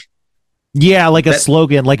 like. Yeah, like a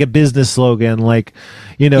slogan, like a business slogan, like,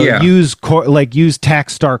 you know, use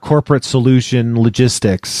Taxstar Corporate Solution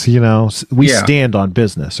Logistics, you know, we stand on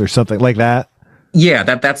business or something like that. Yeah,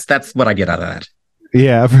 that's what I get out of that.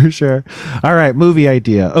 Yeah, for sure. All right, movie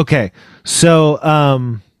idea. Okay.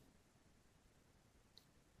 So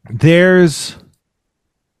there's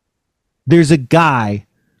a guy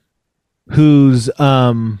who's it's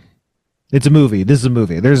a movie. This is a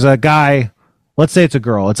movie. There's a guy, let's say it's a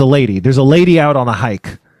girl, it's a lady. There's a lady out on a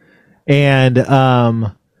hike,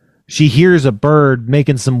 and she hears a bird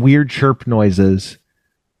making some weird chirp noises.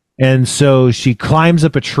 And so she climbs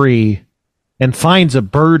up a tree and finds a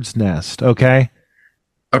bird's nest, okay?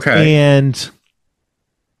 Okay.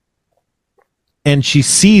 And she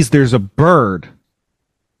sees there's a bird,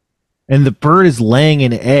 and the bird is laying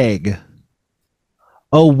an egg.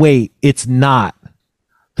 Oh, wait, it's not.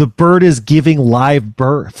 The bird is giving live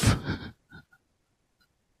birth.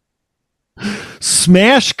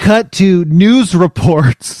 Smash cut to news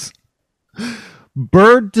reports.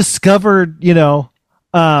 Bird discovered,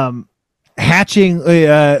 hatching,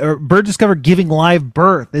 or bird discovered giving live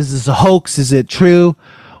birth. Is this a hoax? Is it true?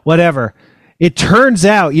 Whatever. It turns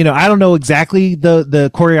out, I don't know exactly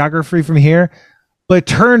the choreography from here, but it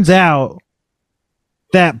turns out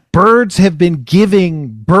that birds have been giving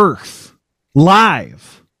birth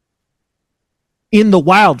live in the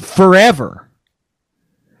wild forever.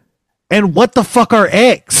 And what the fuck are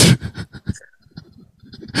eggs?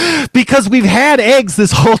 Because we've had eggs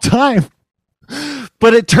this whole time.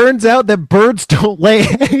 But it turns out that birds don't lay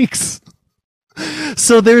eggs.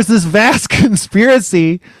 So there's this vast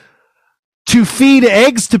conspiracy to feed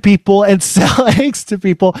eggs to people and sell eggs to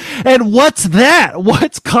people. And what's that?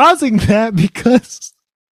 What's causing that? Because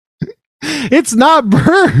it's not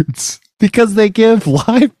birds, because they give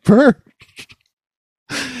live birth.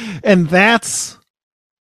 And that's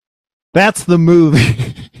the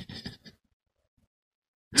movie.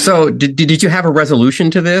 So did you have a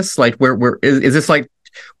resolution to this? Like, where is this like,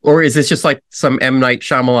 or is this just like some M. Night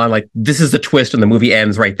Shyamalan, like, this is the twist and the movie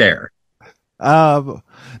ends right there?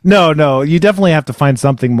 No, you definitely have to find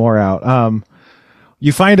something more out.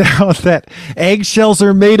 You find out that eggshells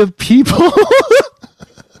are made of people.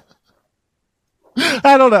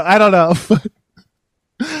 I don't know.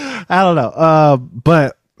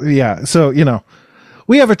 But yeah, so,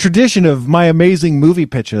 we have a tradition of my amazing movie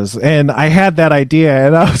pitches, and I had that idea,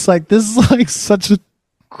 and I was like, this is like such a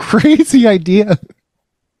crazy idea.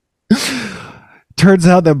 Turns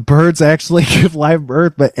out that birds actually give live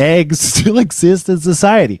birth, but eggs still exist in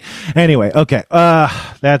society. Anyway, okay,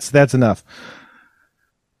 that's enough.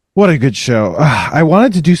 What a good show. I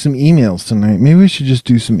wanted to do some emails tonight. Maybe we should just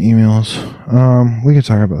do some emails. We could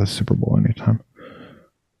talk about the Super Bowl anytime.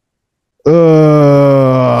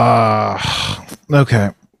 Okay.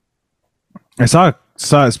 I saw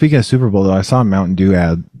speaking of Super Bowl, though, I saw a Mountain Dew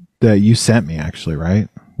ad that you sent me, actually, right?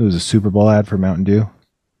 It was a Super Bowl ad for Mountain Dew.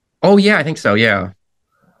 Oh, yeah, I think so, yeah.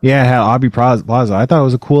 Yeah, it had Aubrey Plaza. I thought it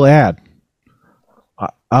was a cool ad.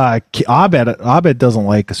 Abed doesn't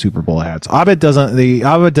like Super Bowl ads. Abed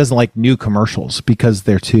doesn't like new commercials because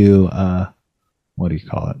they're too what do you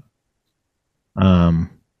call it?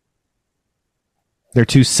 They're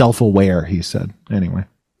too self-aware, he said. Anyway.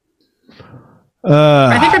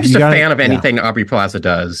 I think I'm just a fan of anything Aubrey Plaza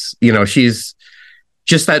does. She's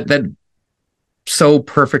just that so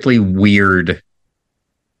perfectly weird.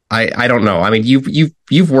 I don't know. I mean,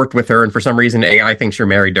 you've worked with her, and for some reason, AI thinks you're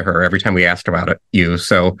married to her every time we asked about it.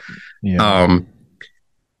 So, yeah.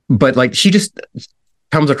 But like, she just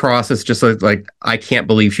comes across as just like I can't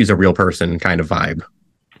believe she's a real person kind of vibe.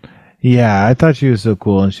 Yeah, I thought she was so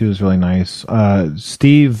cool, and she was really nice.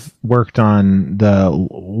 Steve worked on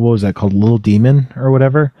what was that called, Little Demon or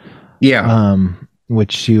whatever? Yeah.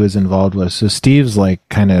 Which she was involved with. So Steve's like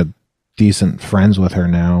kind of decent friends with her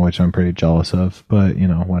now, which I'm pretty jealous of, but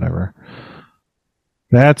whatever.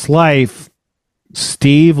 That's life.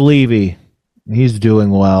 Steve Levy, he's doing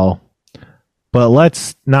well, but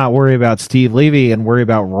let's not worry about Steve Levy and worry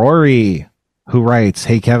about Rory, who writes,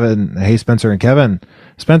 hey Spencer and Kevin,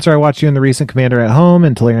 Spencer, I watched you in the recent Commander at Home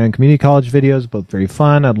and Tolarian Community College videos, both very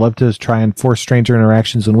fun. I'd love to try and force stranger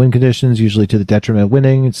interactions in win conditions, usually to the detriment of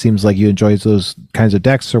winning. It seems like you enjoy those kinds of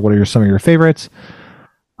decks, or what are some of your favorites?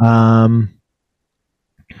 One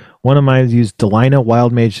of mine used Delina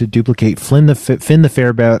Wild Mage to duplicate Finn the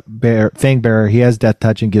Fangbearer. He has Death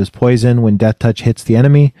Touch and gives poison when Death Touch hits the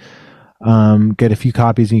enemy. Get a few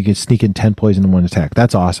copies and you can sneak in 10 poison in one attack.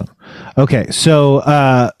 That's awesome. Okay,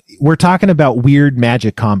 so we're talking about weird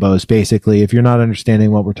Magic combos, basically, if you're not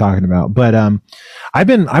understanding what we're talking about. But I've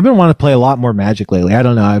been wanting to play a lot more Magic lately. I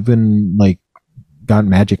don't know. I've been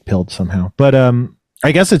gotten Magic pilled somehow. But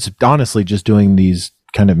I guess it's honestly just doing these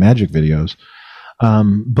kind of Magic videos.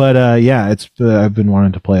 Yeah, I've been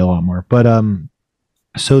wanting to play a lot more. But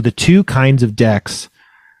so the two kinds of decks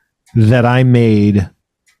that I made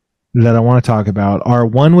that I want to talk about are,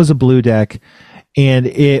 one was a blue deck, and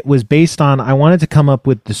it was based on, I wanted to come up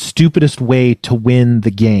with the stupidest way to win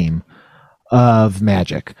the game of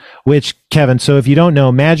Magic, which, Kevin, so if you don't know,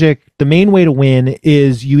 Magic, the main way to win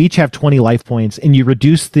is you each have 20 life points, and you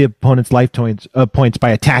reduce the opponent's life points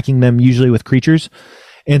by attacking them, usually with creatures.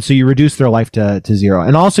 And so you reduce their life to 0.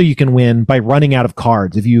 And also you can win by running out of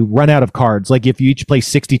cards. If you run out of cards, like if you each play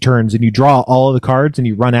 60 turns and you draw all of the cards and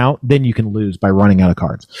you run out, then you can lose by running out of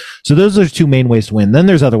cards. So those are two main ways to win. Then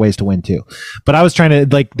there's other ways to win too. But I was trying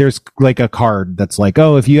to, there's a card that's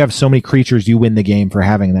if you have so many creatures, you win the game for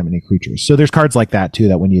having that many creatures. So there's cards like that too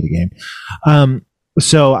that win you the game.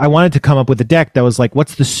 So I wanted to come up with a deck that was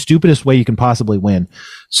what's the stupidest way you can possibly win?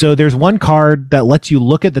 So there's one card that lets you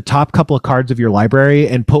look at the top couple of cards of your library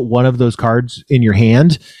and put one of those cards in your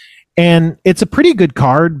hand. And it's a pretty good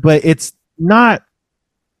card, but it's not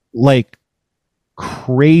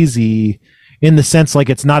crazy in the sense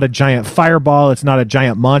it's not a giant fireball. It's not a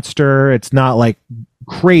giant monster. It's not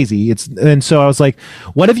crazy. And so I was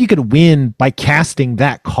what if you could win by casting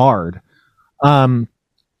that card?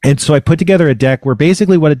 And so I put together a deck where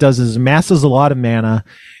basically what it does is masses a lot of mana,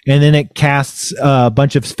 and then it casts a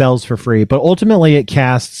bunch of spells for free. But ultimately it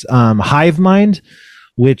casts Hive Mind,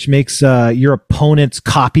 which makes your opponent's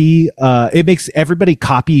copy. It makes everybody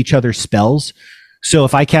copy each other's spells. So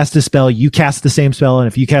if I cast a spell, you cast the same spell, and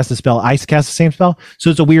if you cast a spell, I cast the same spell. So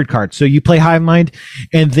it's a weird card. So you play Hive Mind,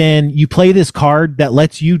 and then you play this card that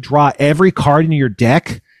lets you draw every card in your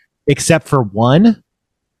deck except for one.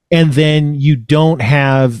 And then you don't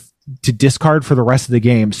have to discard for the rest of the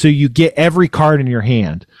game. So you get every card in your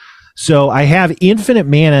hand. So I have infinite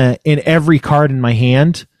mana in every card in my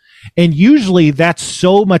hand. And usually that's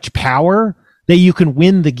so much power that you can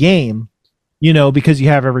win the game, because you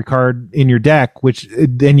have every card in your deck, which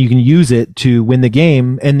then you can use it to win the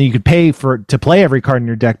game. And then you can pay to play every card in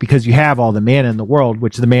your deck because you have all the mana in the world,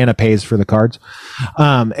 which the mana pays for the cards.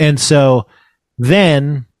 And so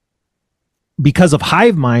then, because of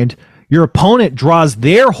Hive Mind, your opponent draws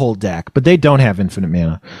their whole deck, but they don't have infinite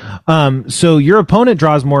mana. So your opponent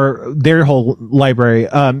draws their whole library.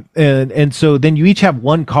 And so then you each have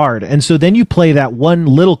one card. And so then you play that one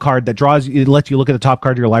little card that it lets you look at the top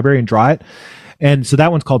card of your library and draw it. And so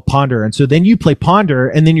that one's called Ponder. And so then you play Ponder,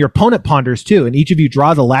 and then your opponent ponders too. And each of you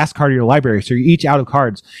draw the last card of your library. So you're each out of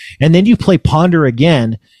cards. And then you play Ponder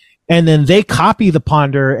again. And then they copy the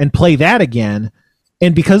Ponder and play that again.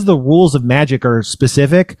 And because the rules of Magic are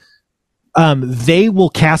specific, they will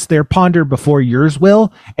cast their Ponder before yours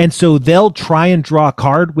will. And so they'll try and draw a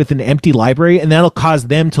card with an empty library, and that'll cause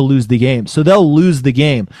them to lose the game. So they'll lose the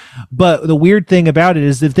game. But the weird thing about it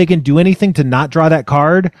is if they can do anything to not draw that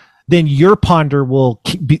card, then your Ponder will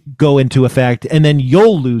go into effect, and then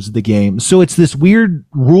you'll lose the game. So it's this weird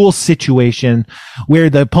rule situation where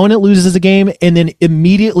the opponent loses a game, and then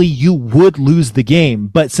immediately you would lose the game.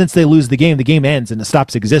 But since they lose the game ends and it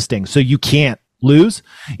stops existing. So you can't lose,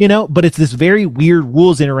 but it's this very weird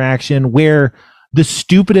rules interaction where the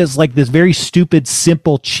stupidest, this very stupid,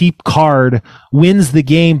 simple, cheap card wins the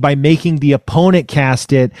game by making the opponent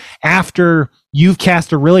cast it after you've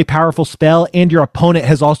cast a really powerful spell and your opponent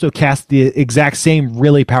has also cast the exact same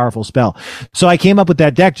really powerful spell. So I came up with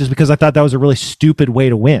that deck just because I thought that was a really stupid way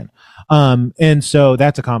to win. And so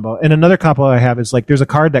that's a combo. And another combo I have is there's a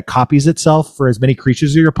card that copies itself for as many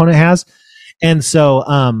creatures as your opponent has. And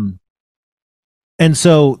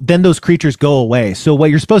so then those creatures go away. So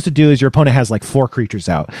what you're supposed to do is your opponent has 4 creatures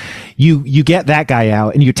out. You get that guy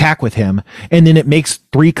out and you attack with him, and then it makes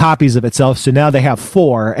 3 copies of itself. So now they have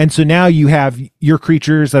 4. And so now you have your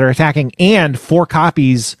creatures that are attacking and 4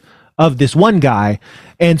 copies of this one guy.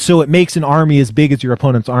 And so it makes an army as big as your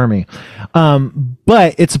opponent's army.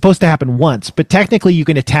 But it's supposed to happen once. But technically you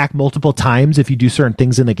can attack multiple times if you do certain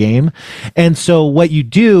things in the game. And so what you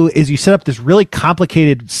do is you set up this really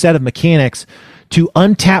complicated set of mechanics to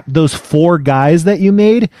untap those 4 guys that you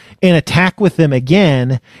made and attack with them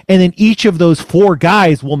again, and then each of those 4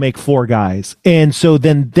 guys will make 4 guys, and so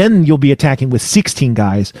then you'll be attacking with 16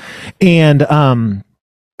 guys,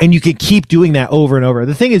 and you can keep doing that over and over.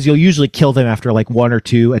 The thing is, you'll usually kill them after like 1 or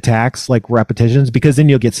 2 attacks, like repetitions, because then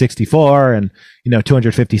you'll get 64 and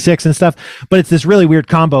 256 and stuff. But it's this really weird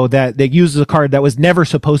combo that uses a card that was never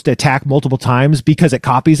supposed to attack multiple times because it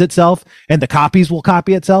copies itself, and the copies will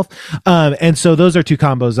copy itself. And so those are 2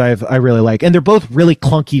 combos I really like, and they're both really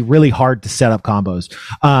clunky, really hard to set up combos.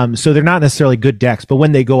 So they're not necessarily good decks, but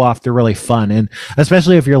when they go off, they're really fun, and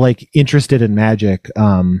especially if you're like interested in Magic.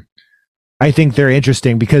 I think they're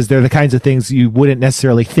interesting because they're the kinds of things you wouldn't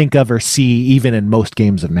necessarily think of or see even in most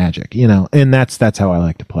games of Magic, and that's how I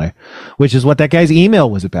like to play, which is what that guy's email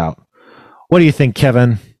was about. What do you think,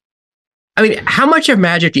 Kevin? I mean, how much of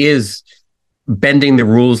Magic is bending the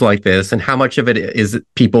rules like this, and how much of it is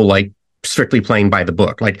people like strictly playing by the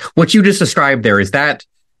book? Like what you just described there, is that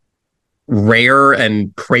rare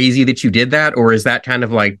and crazy that you did that, or is that kind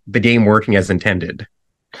of like the game working as intended?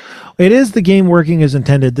 It is the game working as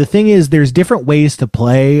intended. The thing is, there's different ways to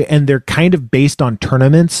play, and they're kind of based on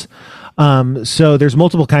tournaments. So there's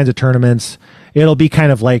multiple kinds of tournaments. It'll be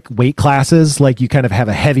kind of like weight classes, like you kind of have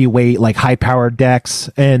a heavyweight, like high-powered decks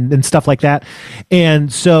and stuff like that.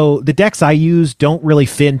 And so the decks I use don't really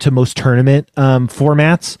fit into most tournament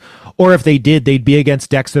formats. Or if they did, they'd be against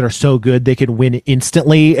decks that are so good they could win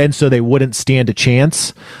instantly, and so they wouldn't stand a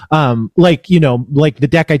chance. Like the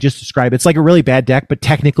deck I just described, it's like a really bad deck, but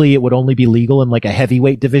technically it would only be legal in like a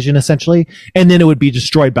heavyweight division, essentially, and then it would be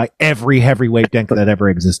destroyed by every heavyweight deck that ever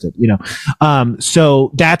existed.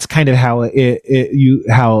 So that's kind of how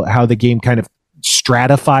how the game kind of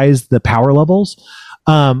stratifies the power levels.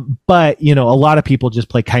 But a lot of people just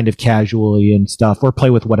play kind of casually and stuff, or play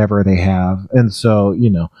with whatever they have, and so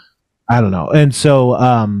I don't know. And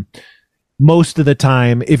so, most of the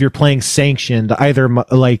time, if you're playing sanctioned, either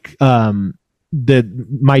my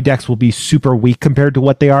decks will be super weak compared to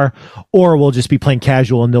what they are, or we'll just be playing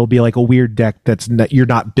casual and there'll be like a weird deck that you're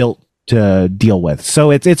not built to deal with.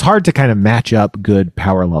 So it's hard to kind of match up good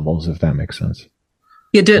power levels, if that makes sense.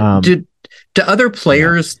 Yeah. Do other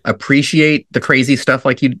players appreciate the crazy stuff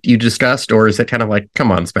like you discussed, or is it kind of like,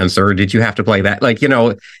 come on, Spencer, did you have to play that? Like,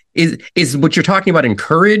 is what you're talking about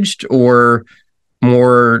encouraged, or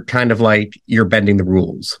more kind of like you're bending the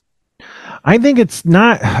rules? I think it's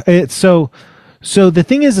not. So the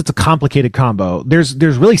thing is, it's a complicated combo. There's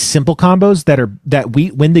really simple combos that we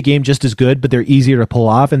win the game just as good, but they're easier to pull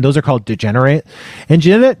off, and those are called degenerate. And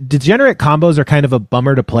degenerate combos are kind of a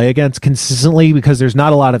bummer to play against consistently because there's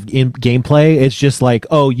not a lot of gameplay. It's just like,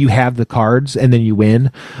 oh, you have the cards and then you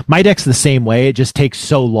win. My deck's the same way. It just takes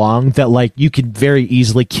so long that like you can very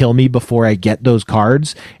easily kill me before I get those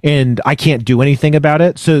cards, and I can't do anything about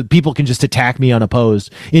it. So people can just attack me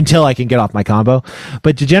unopposed until I can get off my combo.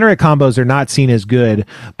 But degenerate combos are not seen as good,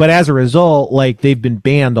 but as a result, like they've been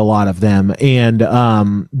banned, a lot of them, and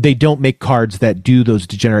they don't make cards that do those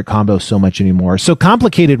degenerate combos so much anymore. So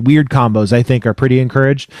complicated, weird combos I think are pretty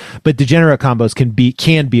encouraged, but degenerate combos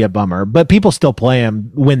can be a bummer. But people still play them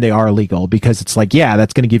when they are legal, because it's like, yeah,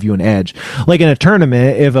 that's going to give you an edge. Like in a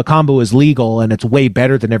tournament, if a combo is legal and it's way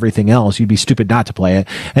better than everything else, you'd be stupid not to play it,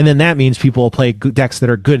 and then that means people will play decks that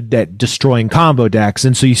are good at destroying combo decks,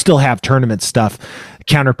 and so you still have tournament stuff,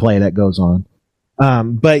 counterplay that goes on.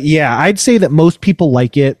 But yeah, I'd say that most people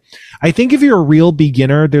like it. I think if you're a real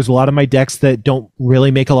beginner, there's a lot of my decks that don't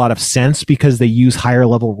really make a lot of sense because they use higher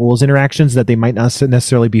level rules interactions that they might not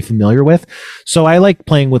necessarily be familiar with. So I like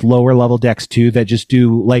playing with lower level decks too, that just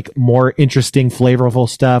do like more interesting, flavorful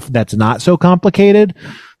stuff that's not so complicated.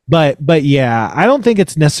 But yeah, I don't think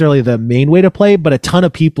it's necessarily the main way to play, but a ton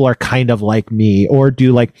of people are kind of like me, or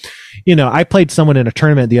do like, I played someone in a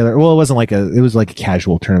tournament it was like a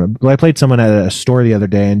casual tournament, but I played someone at a store the other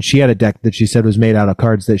day, and she had a deck that she said was made out of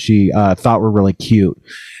cards that she thought were really cute.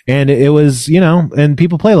 And it was, and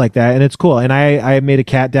people play like that, and it's cool. And I made a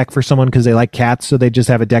cat deck for someone because they like cats, so they just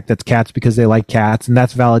have a deck that's cats because they like cats, and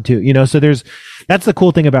that's valid too. So that's the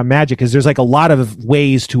cool thing about Magic, is there's like a lot of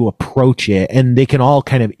ways to approach it, and they can all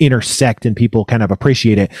kind of intersect, and people kind of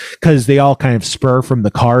appreciate it because they all kind of spur from the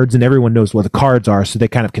cards, and everyone knows what the cards are, so they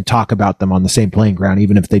kind of can talk about them on the same playing ground,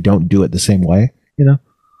 even if they don't do it the same way.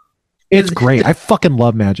 It's great. I fucking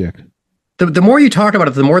love Magic. The more you talk about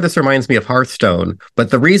it, the more this reminds me of Hearthstone. But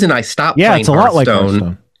the reason I stopped playing it's a lot like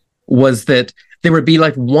Hearthstone was that there would be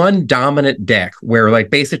like one dominant deck where like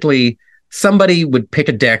basically somebody would pick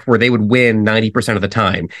a deck where they would win 90% of the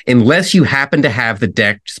time, unless you happen to have the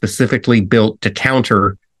deck specifically built to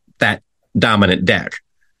counter that dominant deck.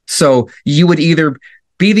 So you would either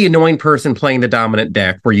be the annoying person playing the dominant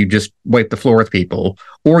deck where you just wipe the floor with people,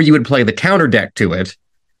 or you would play the counter deck to it.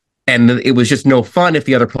 And it was just no fun if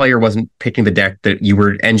the other player wasn't picking the deck that you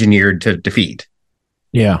were engineered to defeat.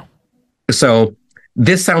 Yeah. So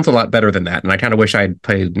this sounds a lot better than that. And I kind of wish I had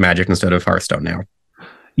played Magic instead of Hearthstone now.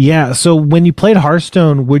 Yeah. So when you played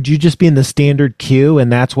Hearthstone, would you just be in the standard queue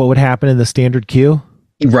and that's what would happen in the standard queue?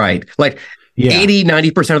 Right. Like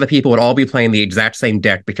 80-90% of the people would all be playing the exact same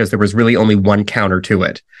deck because there was really only one counter to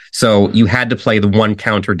it. So you had to play the one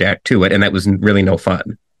counter deck to it, and that was really no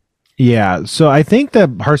fun. Yeah, so I think that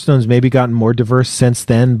Hearthstone's maybe gotten more diverse since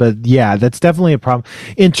then, but yeah, that's definitely a problem.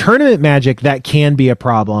 In tournament Magic, that can be a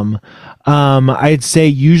problem. I'd say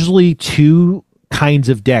usually two kinds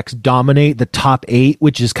of decks dominate the top 8,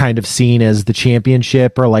 which is kind of seen as the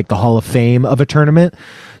championship or like the Hall of Fame of a tournament.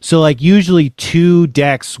 So like usually 2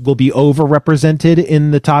 decks will be overrepresented in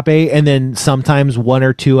the top 8, and then sometimes 1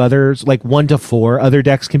 or 2 others, like 1 to 4 other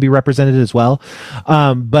decks can be represented as well.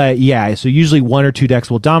 But yeah, so usually 1 or 2 decks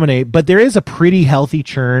will dominate, but there is a pretty healthy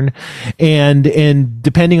churn, and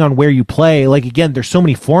depending on where you play, like again, there's so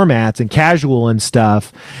many formats and casual and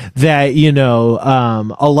stuff that, you know,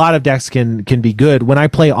 a lot of decks can be good. When I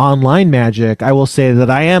play online Magic, I will say that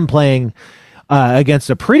I am playing against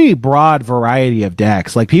a pretty broad variety of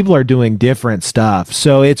decks. Like people are doing different stuff,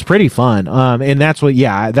 so it's pretty fun. And that's what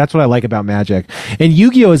I like about Magic. And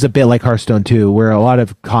Yu-Gi-Oh is a bit like Hearthstone too, where a lot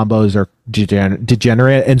of combos are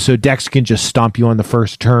degenerate, and so decks can just stomp you on the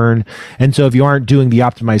first turn. And so if you aren't doing the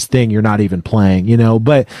optimized thing, you're not even playing, you know.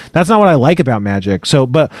 But that's not what I like about Magic. So,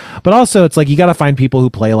 but also it's like you got to find people who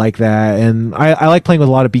play like that. And I like playing with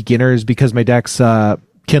a lot of beginners because my decks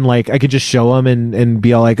can, like, I could just show them and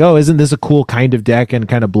be all like, oh, isn't this a cool kind of deck, and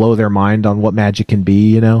kind of blow their mind on what Magic can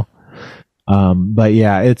be, you know. But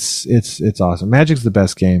yeah, it's awesome. Magic's the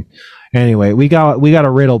best game. Anyway, we got a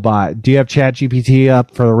riddle bot. Do you have ChatGPT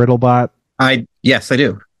up for the riddle bot? Yes, I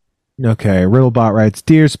do. Okay, Riddlebot writes,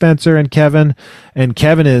 Dear Spencer and Kevin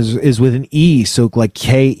is with an E, so like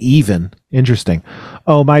K even. Interesting.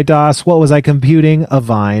 Oh my DOS, what was I computing? A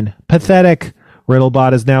vine. Pathetic.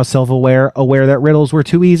 Riddlebot is now self-aware, aware that riddles were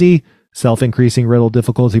too easy, self-increasing riddle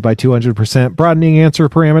difficulty by 200%, broadening answer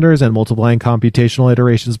parameters, and multiplying computational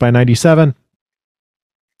iterations by 97.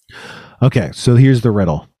 Okay, so here's the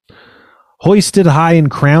riddle. Hoisted high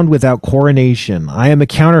and crowned without coronation, I am a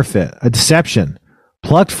counterfeit, a deception.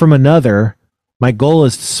 Plucked from another, my goal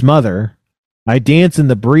is to smother. I dance in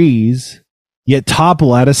the breeze, yet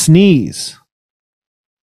topple at a sneeze.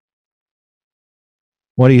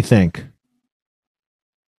 What do you think?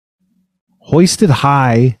 Hoisted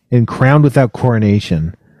high and crowned without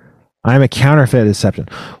coronation, I am a counterfeit, deception.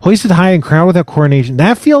 Hoisted high and crowned without coronation.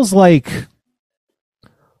 That feels like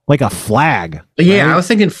a flag. Yeah, right? I was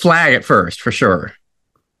thinking flag at first, for sure.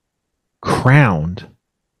 Crowned.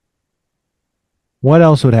 What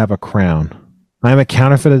else would have a crown? I am a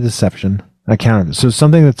counterfeit, a deception. A counterfeit. So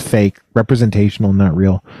something that's fake, representational, not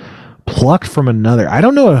real. Plucked from another. I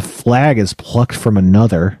don't know if a flag is plucked from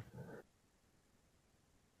another.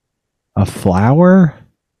 A flower?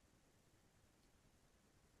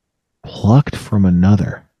 Plucked from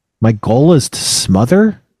another. My goal is to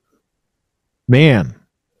smother? Man,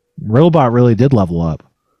 Riddlebot really did level up.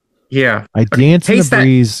 Yeah. I dance in the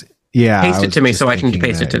breeze. Yeah. Paste it to me so I can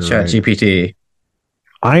paste it to ChatGPT.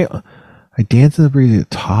 I dance in the breeze.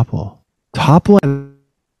 Topple. Topple.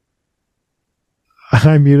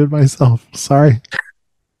 I muted myself. Sorry.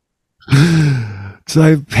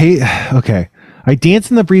 So okay. I dance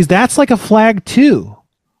in the breeze. That's like a flag too.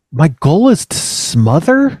 My goal is to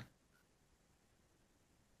smother.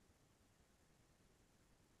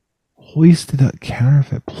 Hoisted a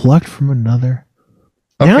counterfeit. Plucked from another.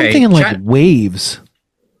 Now I'm thinking like waves.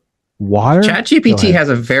 Water. ChatGPT has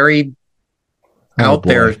a very out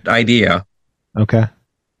there idea. Okay.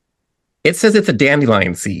 It says it's a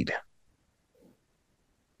dandelion seed.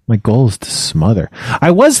 My goal is to smother.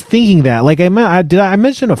 I was thinking that, like, I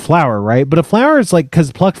mentioned a flower, right? But a flower is like,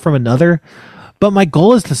 because plucked from another. But my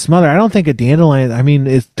goal is to smother. I don't think a dandelion. I mean,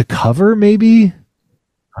 is to cover maybe.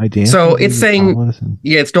 So it's saying,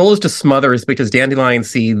 its goal is to smother is because dandelion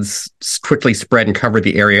seeds quickly spread and cover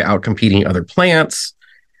the area, out competing other plants.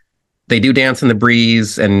 They do dance in the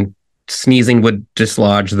breeze, and sneezing would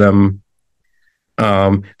dislodge them.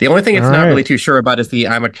 The only thing it's not really too sure about is the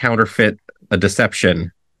I'm a counterfeit, a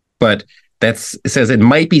deception. But it says it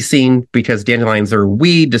might be seen because dandelions are a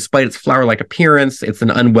weed. Despite its flower-like appearance, it's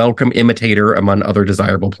an unwelcome imitator among other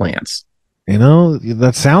desirable plants. You know,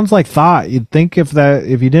 that sounds like thought. You'd think if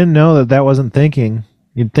you didn't know that wasn't thinking,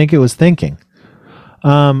 you'd think it was thinking.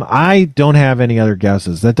 I don't have any other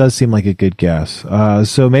guesses. That does seem like a good guess.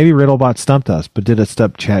 So maybe Riddlebot stumped us, but did it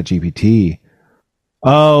stump ChatGPT?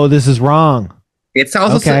 Oh, this is wrong. It's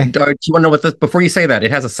also, Okay. do you want to know what this, before you say that,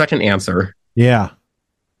 it has a second answer. Yeah.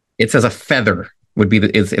 It says a feather would be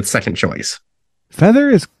its second choice. Feather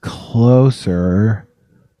is closer.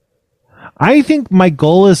 I think my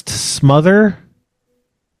goal is to smother.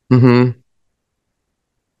 Mm-hmm.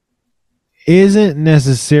 Isn't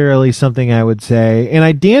necessarily something I would say. And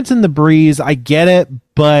I dance in the breeze. I get it,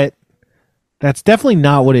 but that's definitely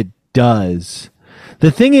not what it does. The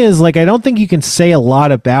thing is, like, I don't think you can say a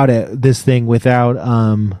lot about it, this thing, without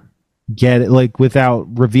without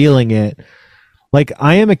revealing it. Like,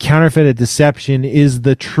 I am a counterfeit of deception is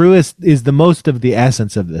the most of the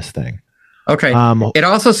essence of this thing. Okay. It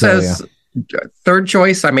also says third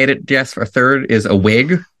choice. I made it guess for third is a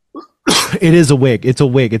wig. It is a wig. It's a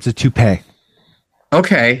wig. It's a toupee.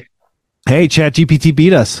 Okay. Hey, ChatGPT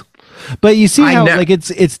beat us. But you see how like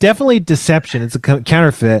it's definitely deception. It's a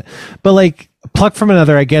counterfeit. But like plucked from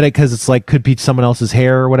another, I get it because it's like could be someone else's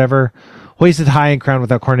hair or whatever. Hoisted high and crowned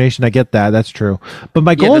without coronation. I get that. That's true. But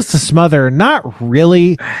my goal is to smother. Not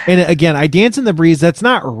really. And again, I dance in the breeze. That's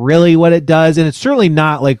not really what it does, and it's certainly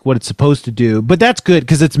not like what it's supposed to do. But that's good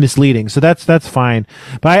because it's misleading. So that's fine.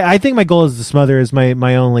 But I think my goal is to smother is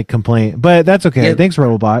my only complaint. But that's okay. Yeah. Thanks,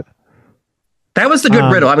 Robobot. That was the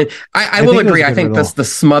good riddle. I mean, I will agree. I think the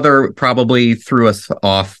smother probably threw us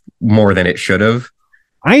off more than it should have.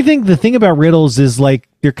 I think the thing about riddles is like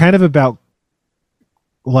they're kind of about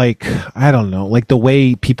like, I don't know, like the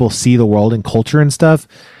way people see the world and culture and stuff.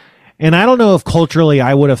 And I don't know if culturally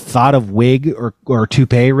I would have thought of wig or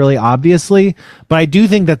toupee really obviously, but I do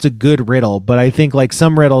think that's a good riddle. But I think like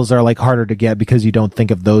some riddles are like harder to get because you don't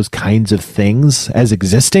think of those kinds of things as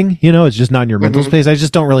existing. You know, it's just not in your mental space. I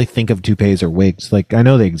just don't really think of toupees or wigs. Like I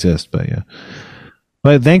know they exist, but yeah.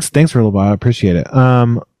 But thanks, Riddlebot. I appreciate it.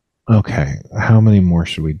 Okay, how many more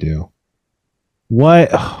should we do?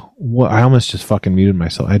 What? I almost just fucking muted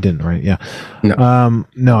myself. I didn't, right? Yeah. No.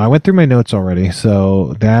 No, I went through my notes already,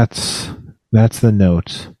 so that's the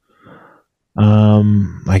notes.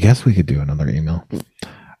 I guess we could do another email.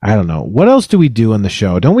 I don't know. What else do we do on the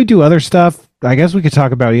show? Don't we do other stuff? I guess we could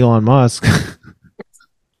talk about Elon Musk.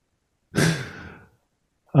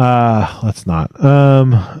 Let's not.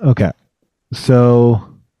 Okay.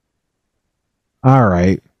 So, all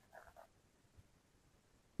right.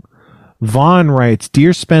 Vaughn writes,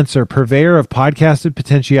 Dear Spencer, purveyor of podcasted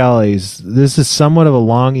potentialities, this is somewhat of a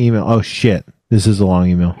long email. Oh, shit. This is a long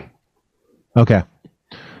email. Okay.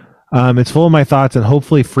 It's full of my thoughts and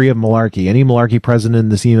hopefully free of malarkey. Any malarkey present in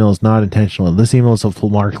this email is not intentional. This email is a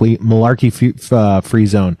full malarkey free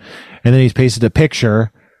zone. And then he's pasted a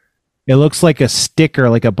picture. It looks like a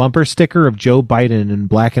sticker, like a bumper sticker of Joe Biden in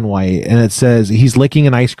black and white. And it says, he's licking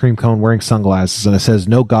an ice cream cone wearing sunglasses. And it says,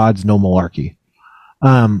 no gods, no malarkey.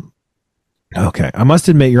 Okay, I must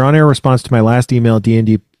admit, your on-air response to my last email,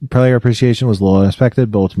 D&D player appreciation, was a little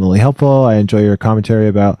unexpected, but ultimately helpful. I enjoy your commentary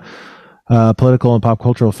about political and pop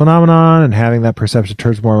cultural phenomenon, and having that perception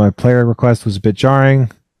towards more of my player request was a bit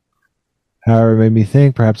jarring. However, it made me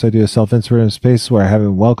think perhaps I do a self-insert in space where I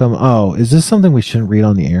haven't welcome. Oh, is this something we shouldn't read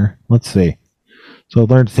on the air? Let's see. So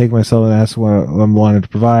I've learned to take myself and ask what I'm wanting to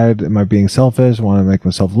provide. Am I being selfish? I want to make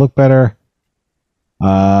myself look better.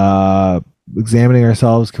 Examining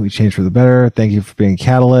ourselves, can we change for the better? Thank you for being a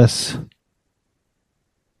catalyst.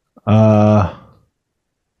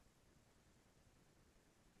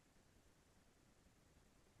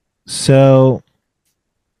 So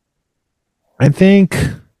I think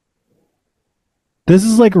this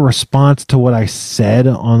is like a response to what I said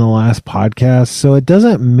on the last podcast, so it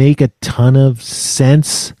doesn't make a ton of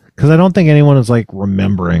sense because I don't think anyone is like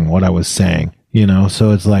remembering what I was saying, you know.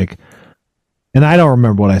 So it's like, and I don't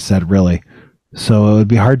remember what I said really. So it would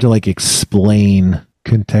be hard to like explain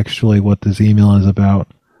contextually what this email is about.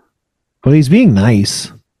 But he's being nice.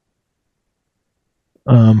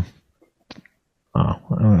 I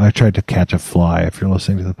tried to catch a fly if you're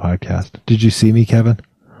listening to the podcast. Did you see me, Kevin?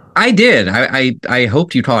 I did. I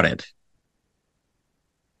hoped you caught it.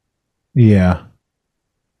 Yeah.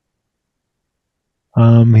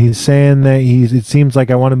 He's saying that it seems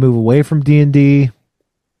like I want to move away from D&D.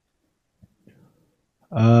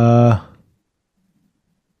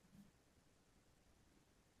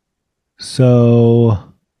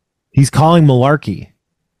 So he's calling malarkey.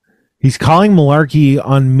 He's calling malarkey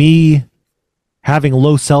on me having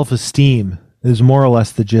low self-esteem is more or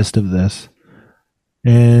less the gist of this.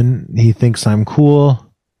 And he thinks I'm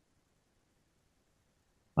cool.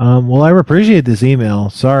 Well, I appreciate this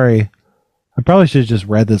email. Sorry. I probably should have just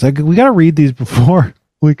read this. We got to read these before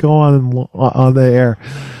we go on the air.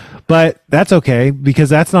 But that's okay, because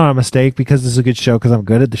that's not a mistake, because this is a good show, because I'm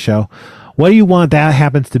good at the show. What do you want that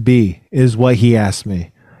happens to be is what he asked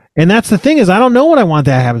me. And that's the thing, is I don't know what I want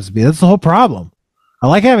that happens to be. That's the whole problem. I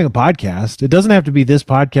like having a podcast. It doesn't have to be this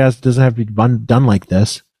podcast. It doesn't have to be done like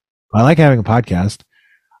this. I like having a podcast.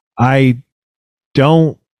 I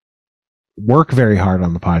don't work very hard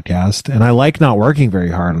on the podcast, and I like not working very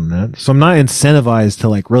hard on that. So I'm not incentivized to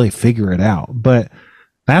like really figure it out, but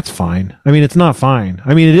that's fine. I mean, it's not fine.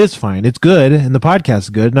 I mean, it is fine. It's good, and the podcast is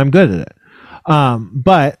good, and I'm good at it.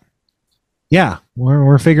 But yeah,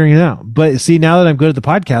 we're figuring it out. But see, now that I'm good at the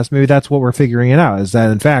podcast, maybe that's what we're figuring it out, is that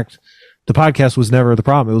in fact the podcast was never the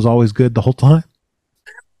problem. It was always good the whole time.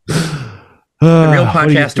 The real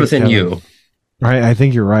podcast was in you. Right, I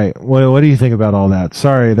think you're right. What do you think about all that?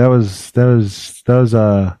 Sorry, that was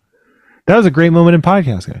a great moment in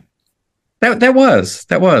podcasting. That was.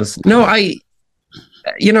 No, I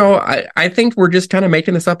think we're just kind of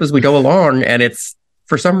making this up as we go along, and it's,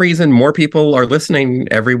 for some reason, more people are listening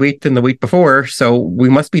every week than the week before, so we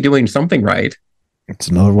must be doing something right. It's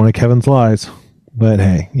another one of Kevin's lies, but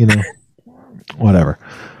hey, whatever.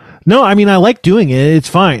 No, I mean, I like doing it. It's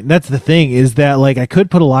fine. That's the thing, is that like I could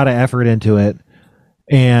put a lot of effort into it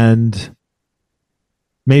and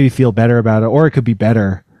maybe feel better about it, or it could be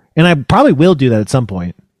better. And I probably will do that at some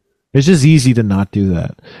point. It's just easy to not do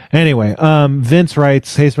that. Anyway, Vince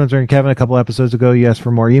writes, "Hey, Spencer and Kevin, a couple episodes ago, you asked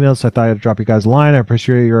for more emails, so I thought I'd drop you guys a line. I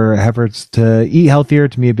appreciate your efforts to eat healthier.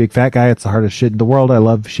 To me, a big fat guy, it's the hardest shit in the world. I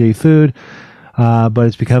love shitty food, but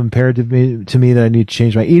it's become imperative to me that I need to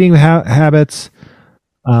change my eating habits."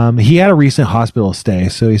 He had a recent hospital stay,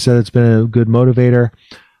 so he said it's been a good motivator.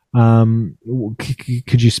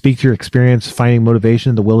 Could you speak to your experience finding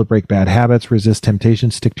motivation, the will to break bad habits, resist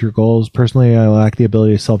temptation, stick to your goals? Personally, I lack the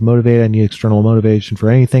ability to self-motivate. I need external motivation for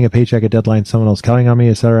anything, a paycheck, a deadline, someone else counting on me,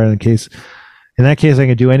 etc. In that case, I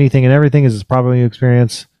can do anything and everything. Is this probably your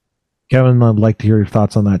experience? Kevin, I'd like to hear your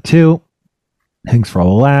thoughts on that too. Thanks for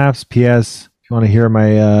all the laughs. P.S. If you want to hear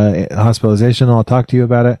my hospitalization, I'll talk to you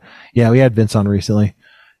about it. Yeah, we had Vince on recently.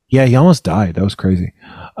 Yeah, he almost died. That was crazy.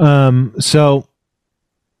 So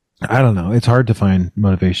I don't know. It's hard to find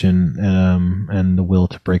motivation and the will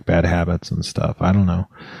to break bad habits and stuff. I don't know.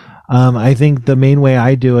 I think the main way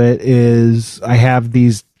I do it is I have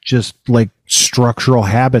these just like structural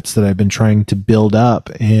habits that I've been trying to build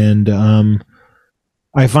up. And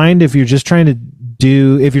I find if you're trying to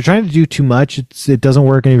do too much, it doesn't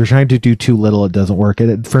work. And if you're trying to do too little, it doesn't work.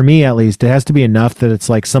 For me, at least, it has to be enough that it's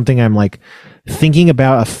like something I'm like thinking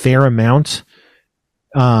about a fair amount.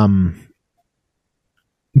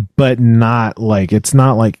 But not like, it's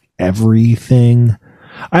not like everything.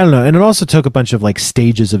 I don't know. And it also took a bunch of like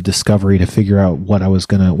stages of discovery to figure out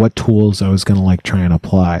what tools I was gonna like try and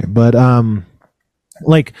apply. But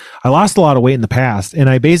like I lost a lot of weight in the past, and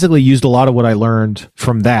I basically used a lot of what I learned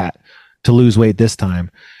from that to lose weight this time.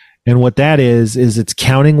 And what that is it's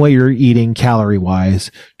counting what you're eating calorie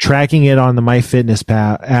wise, tracking it on the MyFitness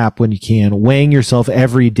app when you can, weighing yourself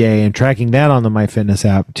every day and tracking that on the MyFitness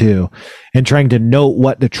app too, and trying to note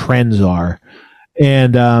what the trends are.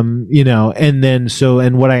 And, that's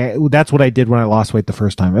what I did when I lost weight the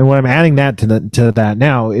first time. And what I'm adding that to that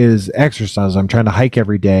now is exercise. I'm trying to hike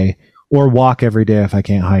every day or walk every day if I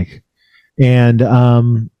can't hike.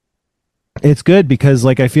 And, it's good because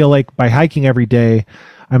like, I feel like by hiking every day,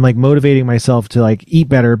 I'm like motivating myself to like eat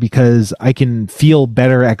better because I can feel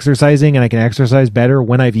better exercising and I can exercise better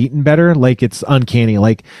when I've eaten better. Like it's uncanny.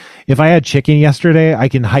 Like if I had chicken yesterday, I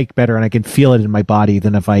can hike better and I can feel it in my body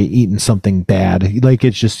than if I eaten something bad. Like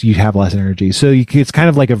it's just, you have less energy. So it's kind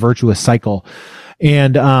of like a virtuous cycle.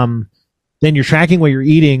 And, then you're tracking what you're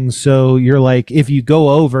eating. So you're like, if you go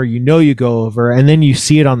over, you go over, and then you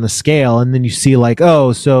see it on the scale, and then you see like,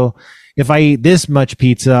 oh, so if I eat this much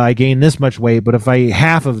pizza, I gain this much weight. But if I eat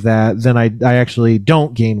half of that, then I actually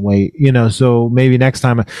don't gain weight, so maybe next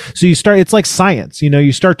time. So you start, it's like science,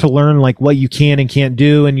 you start to learn like what you can and can't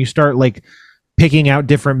do. And you start like picking out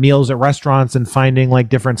different meals at restaurants and finding like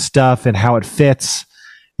different stuff and how it fits.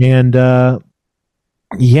 And, and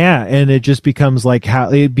it just becomes like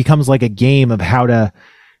a game of how to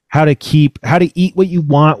eat what you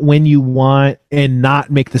want when you want and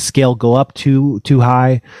not make the scale go up too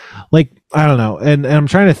high. Like, I don't know. And I'm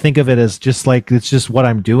trying to think of it as just like, it's just what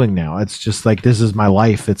I'm doing now. It's just like, this is my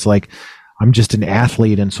life. It's like, I'm just an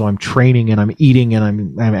athlete. And so I'm training and I'm eating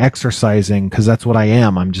and I'm exercising because that's what I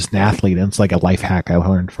am. I'm just an athlete. And it's like a life hack I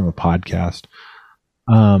learned from a podcast.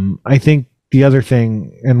 I think the other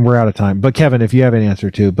thing, and we're out of time, but Kevin, if you have an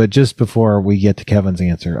answer too, but just before we get to Kevin's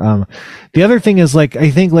answer, the other thing is like,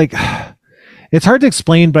 I think like it's hard to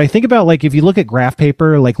explain, but I think about like if you look at graph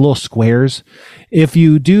paper, like little squares, if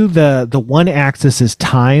you do the one axis is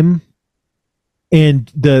time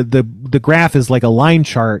and the graph is like a line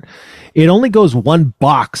chart, it only goes one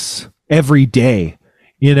box every day.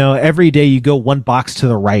 You know, every day you go one box to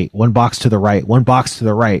the right, one box to the right, one box to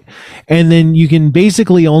the right. And then you can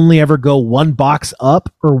basically only ever go one box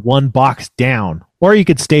up or one box down, or you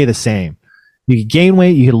could stay the same. You could gain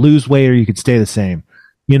weight, you could lose weight, or you could stay the same.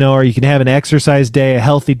 You know, or you can have an exercise day, a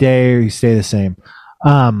healthy day, or you stay the same.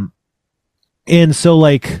 And so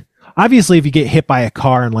like, obviously if you get hit by a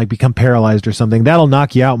car and like become paralyzed or something, that'll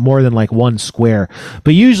knock you out more than like one square.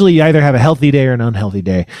 But usually you either have a healthy day or an unhealthy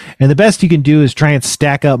day. And the best you can do is try and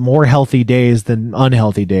stack up more healthy days than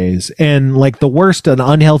unhealthy days. And like the worst an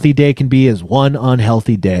unhealthy day can be is one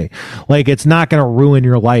unhealthy day. Like it's not going to ruin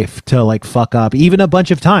your life to like fuck up even a bunch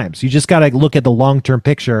of times. You just got to look at the long-term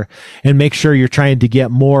picture and make sure you're trying to get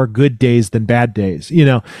more good days than bad days, you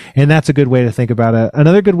know, and that's a good way to think about it.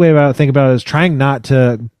 Another good way to think about it is trying not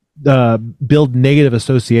to build negative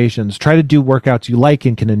associations. Try to do workouts you like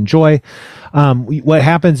and can enjoy. What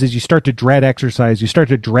happens is you start to dread exercise, you start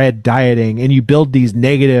to dread dieting, and you build these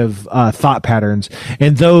negative thought patterns,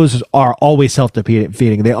 and those are always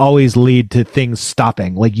self-defeating. They always lead to things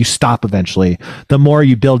stopping. Like you stop eventually. The more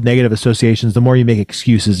you build negative associations, the more you make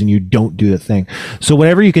excuses and you don't do the thing. So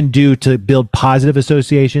whatever you can do to build positive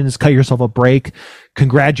associations, cut yourself a break,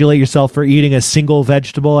 congratulate yourself for eating a single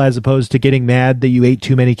vegetable as opposed to getting mad that you ate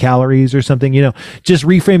too many calories or something, you know, just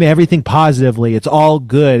reframe everything positively. It's all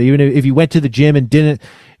good. Even if you went to the gym and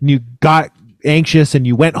you got anxious and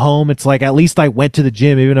you went home, it's like, at least I went to the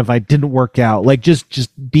gym, even if I didn't work out. Like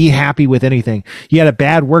just be happy with anything. You had a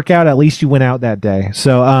bad workout, at least you went out that day.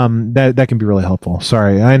 So, that can be really helpful.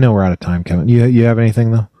 Sorry. I know we're out of time, Kevin. You have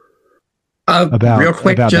anything though? Real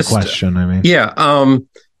quick, about just the question. I mean, yeah.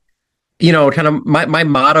 You know, kind of my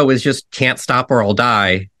motto is just can't stop or I'll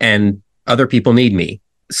die, and other people need me.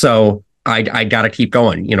 So I got to keep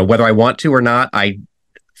going, you know, whether I want to or not,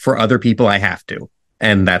 for other people, I have to.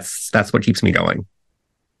 And that's what keeps me going.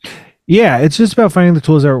 Yeah, it's just about finding the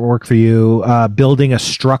tools that work for you, building a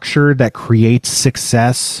structure that creates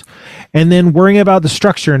success, and then worrying about the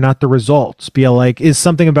structure, not the results. Be like, is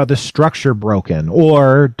something about the structure broken,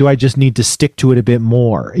 or do I just need to stick to it a bit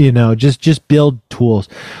more? You know, just build tools.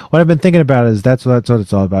 What I've been thinking about is that's what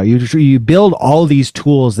it's all about. You build all these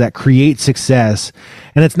tools that create success,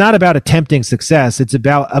 and it's not about attempting success. It's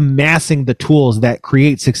about amassing the tools that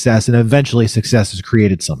create success, and eventually success is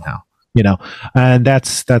created somehow. You know, and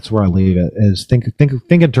that's where I leave it. Is think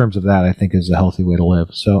in terms of that. I think is a healthy way to live.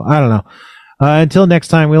 So I don't know. Until next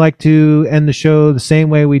time, we like to end the show the same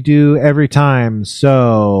way we do every time.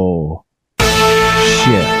 So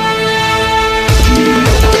shit.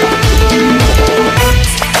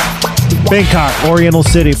 Bangkok, Oriental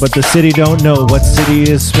City, but the city don't know what city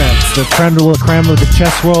is spent. The creme de la creme of the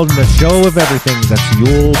chess world and the show of everything. That's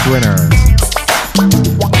Yul Brynner.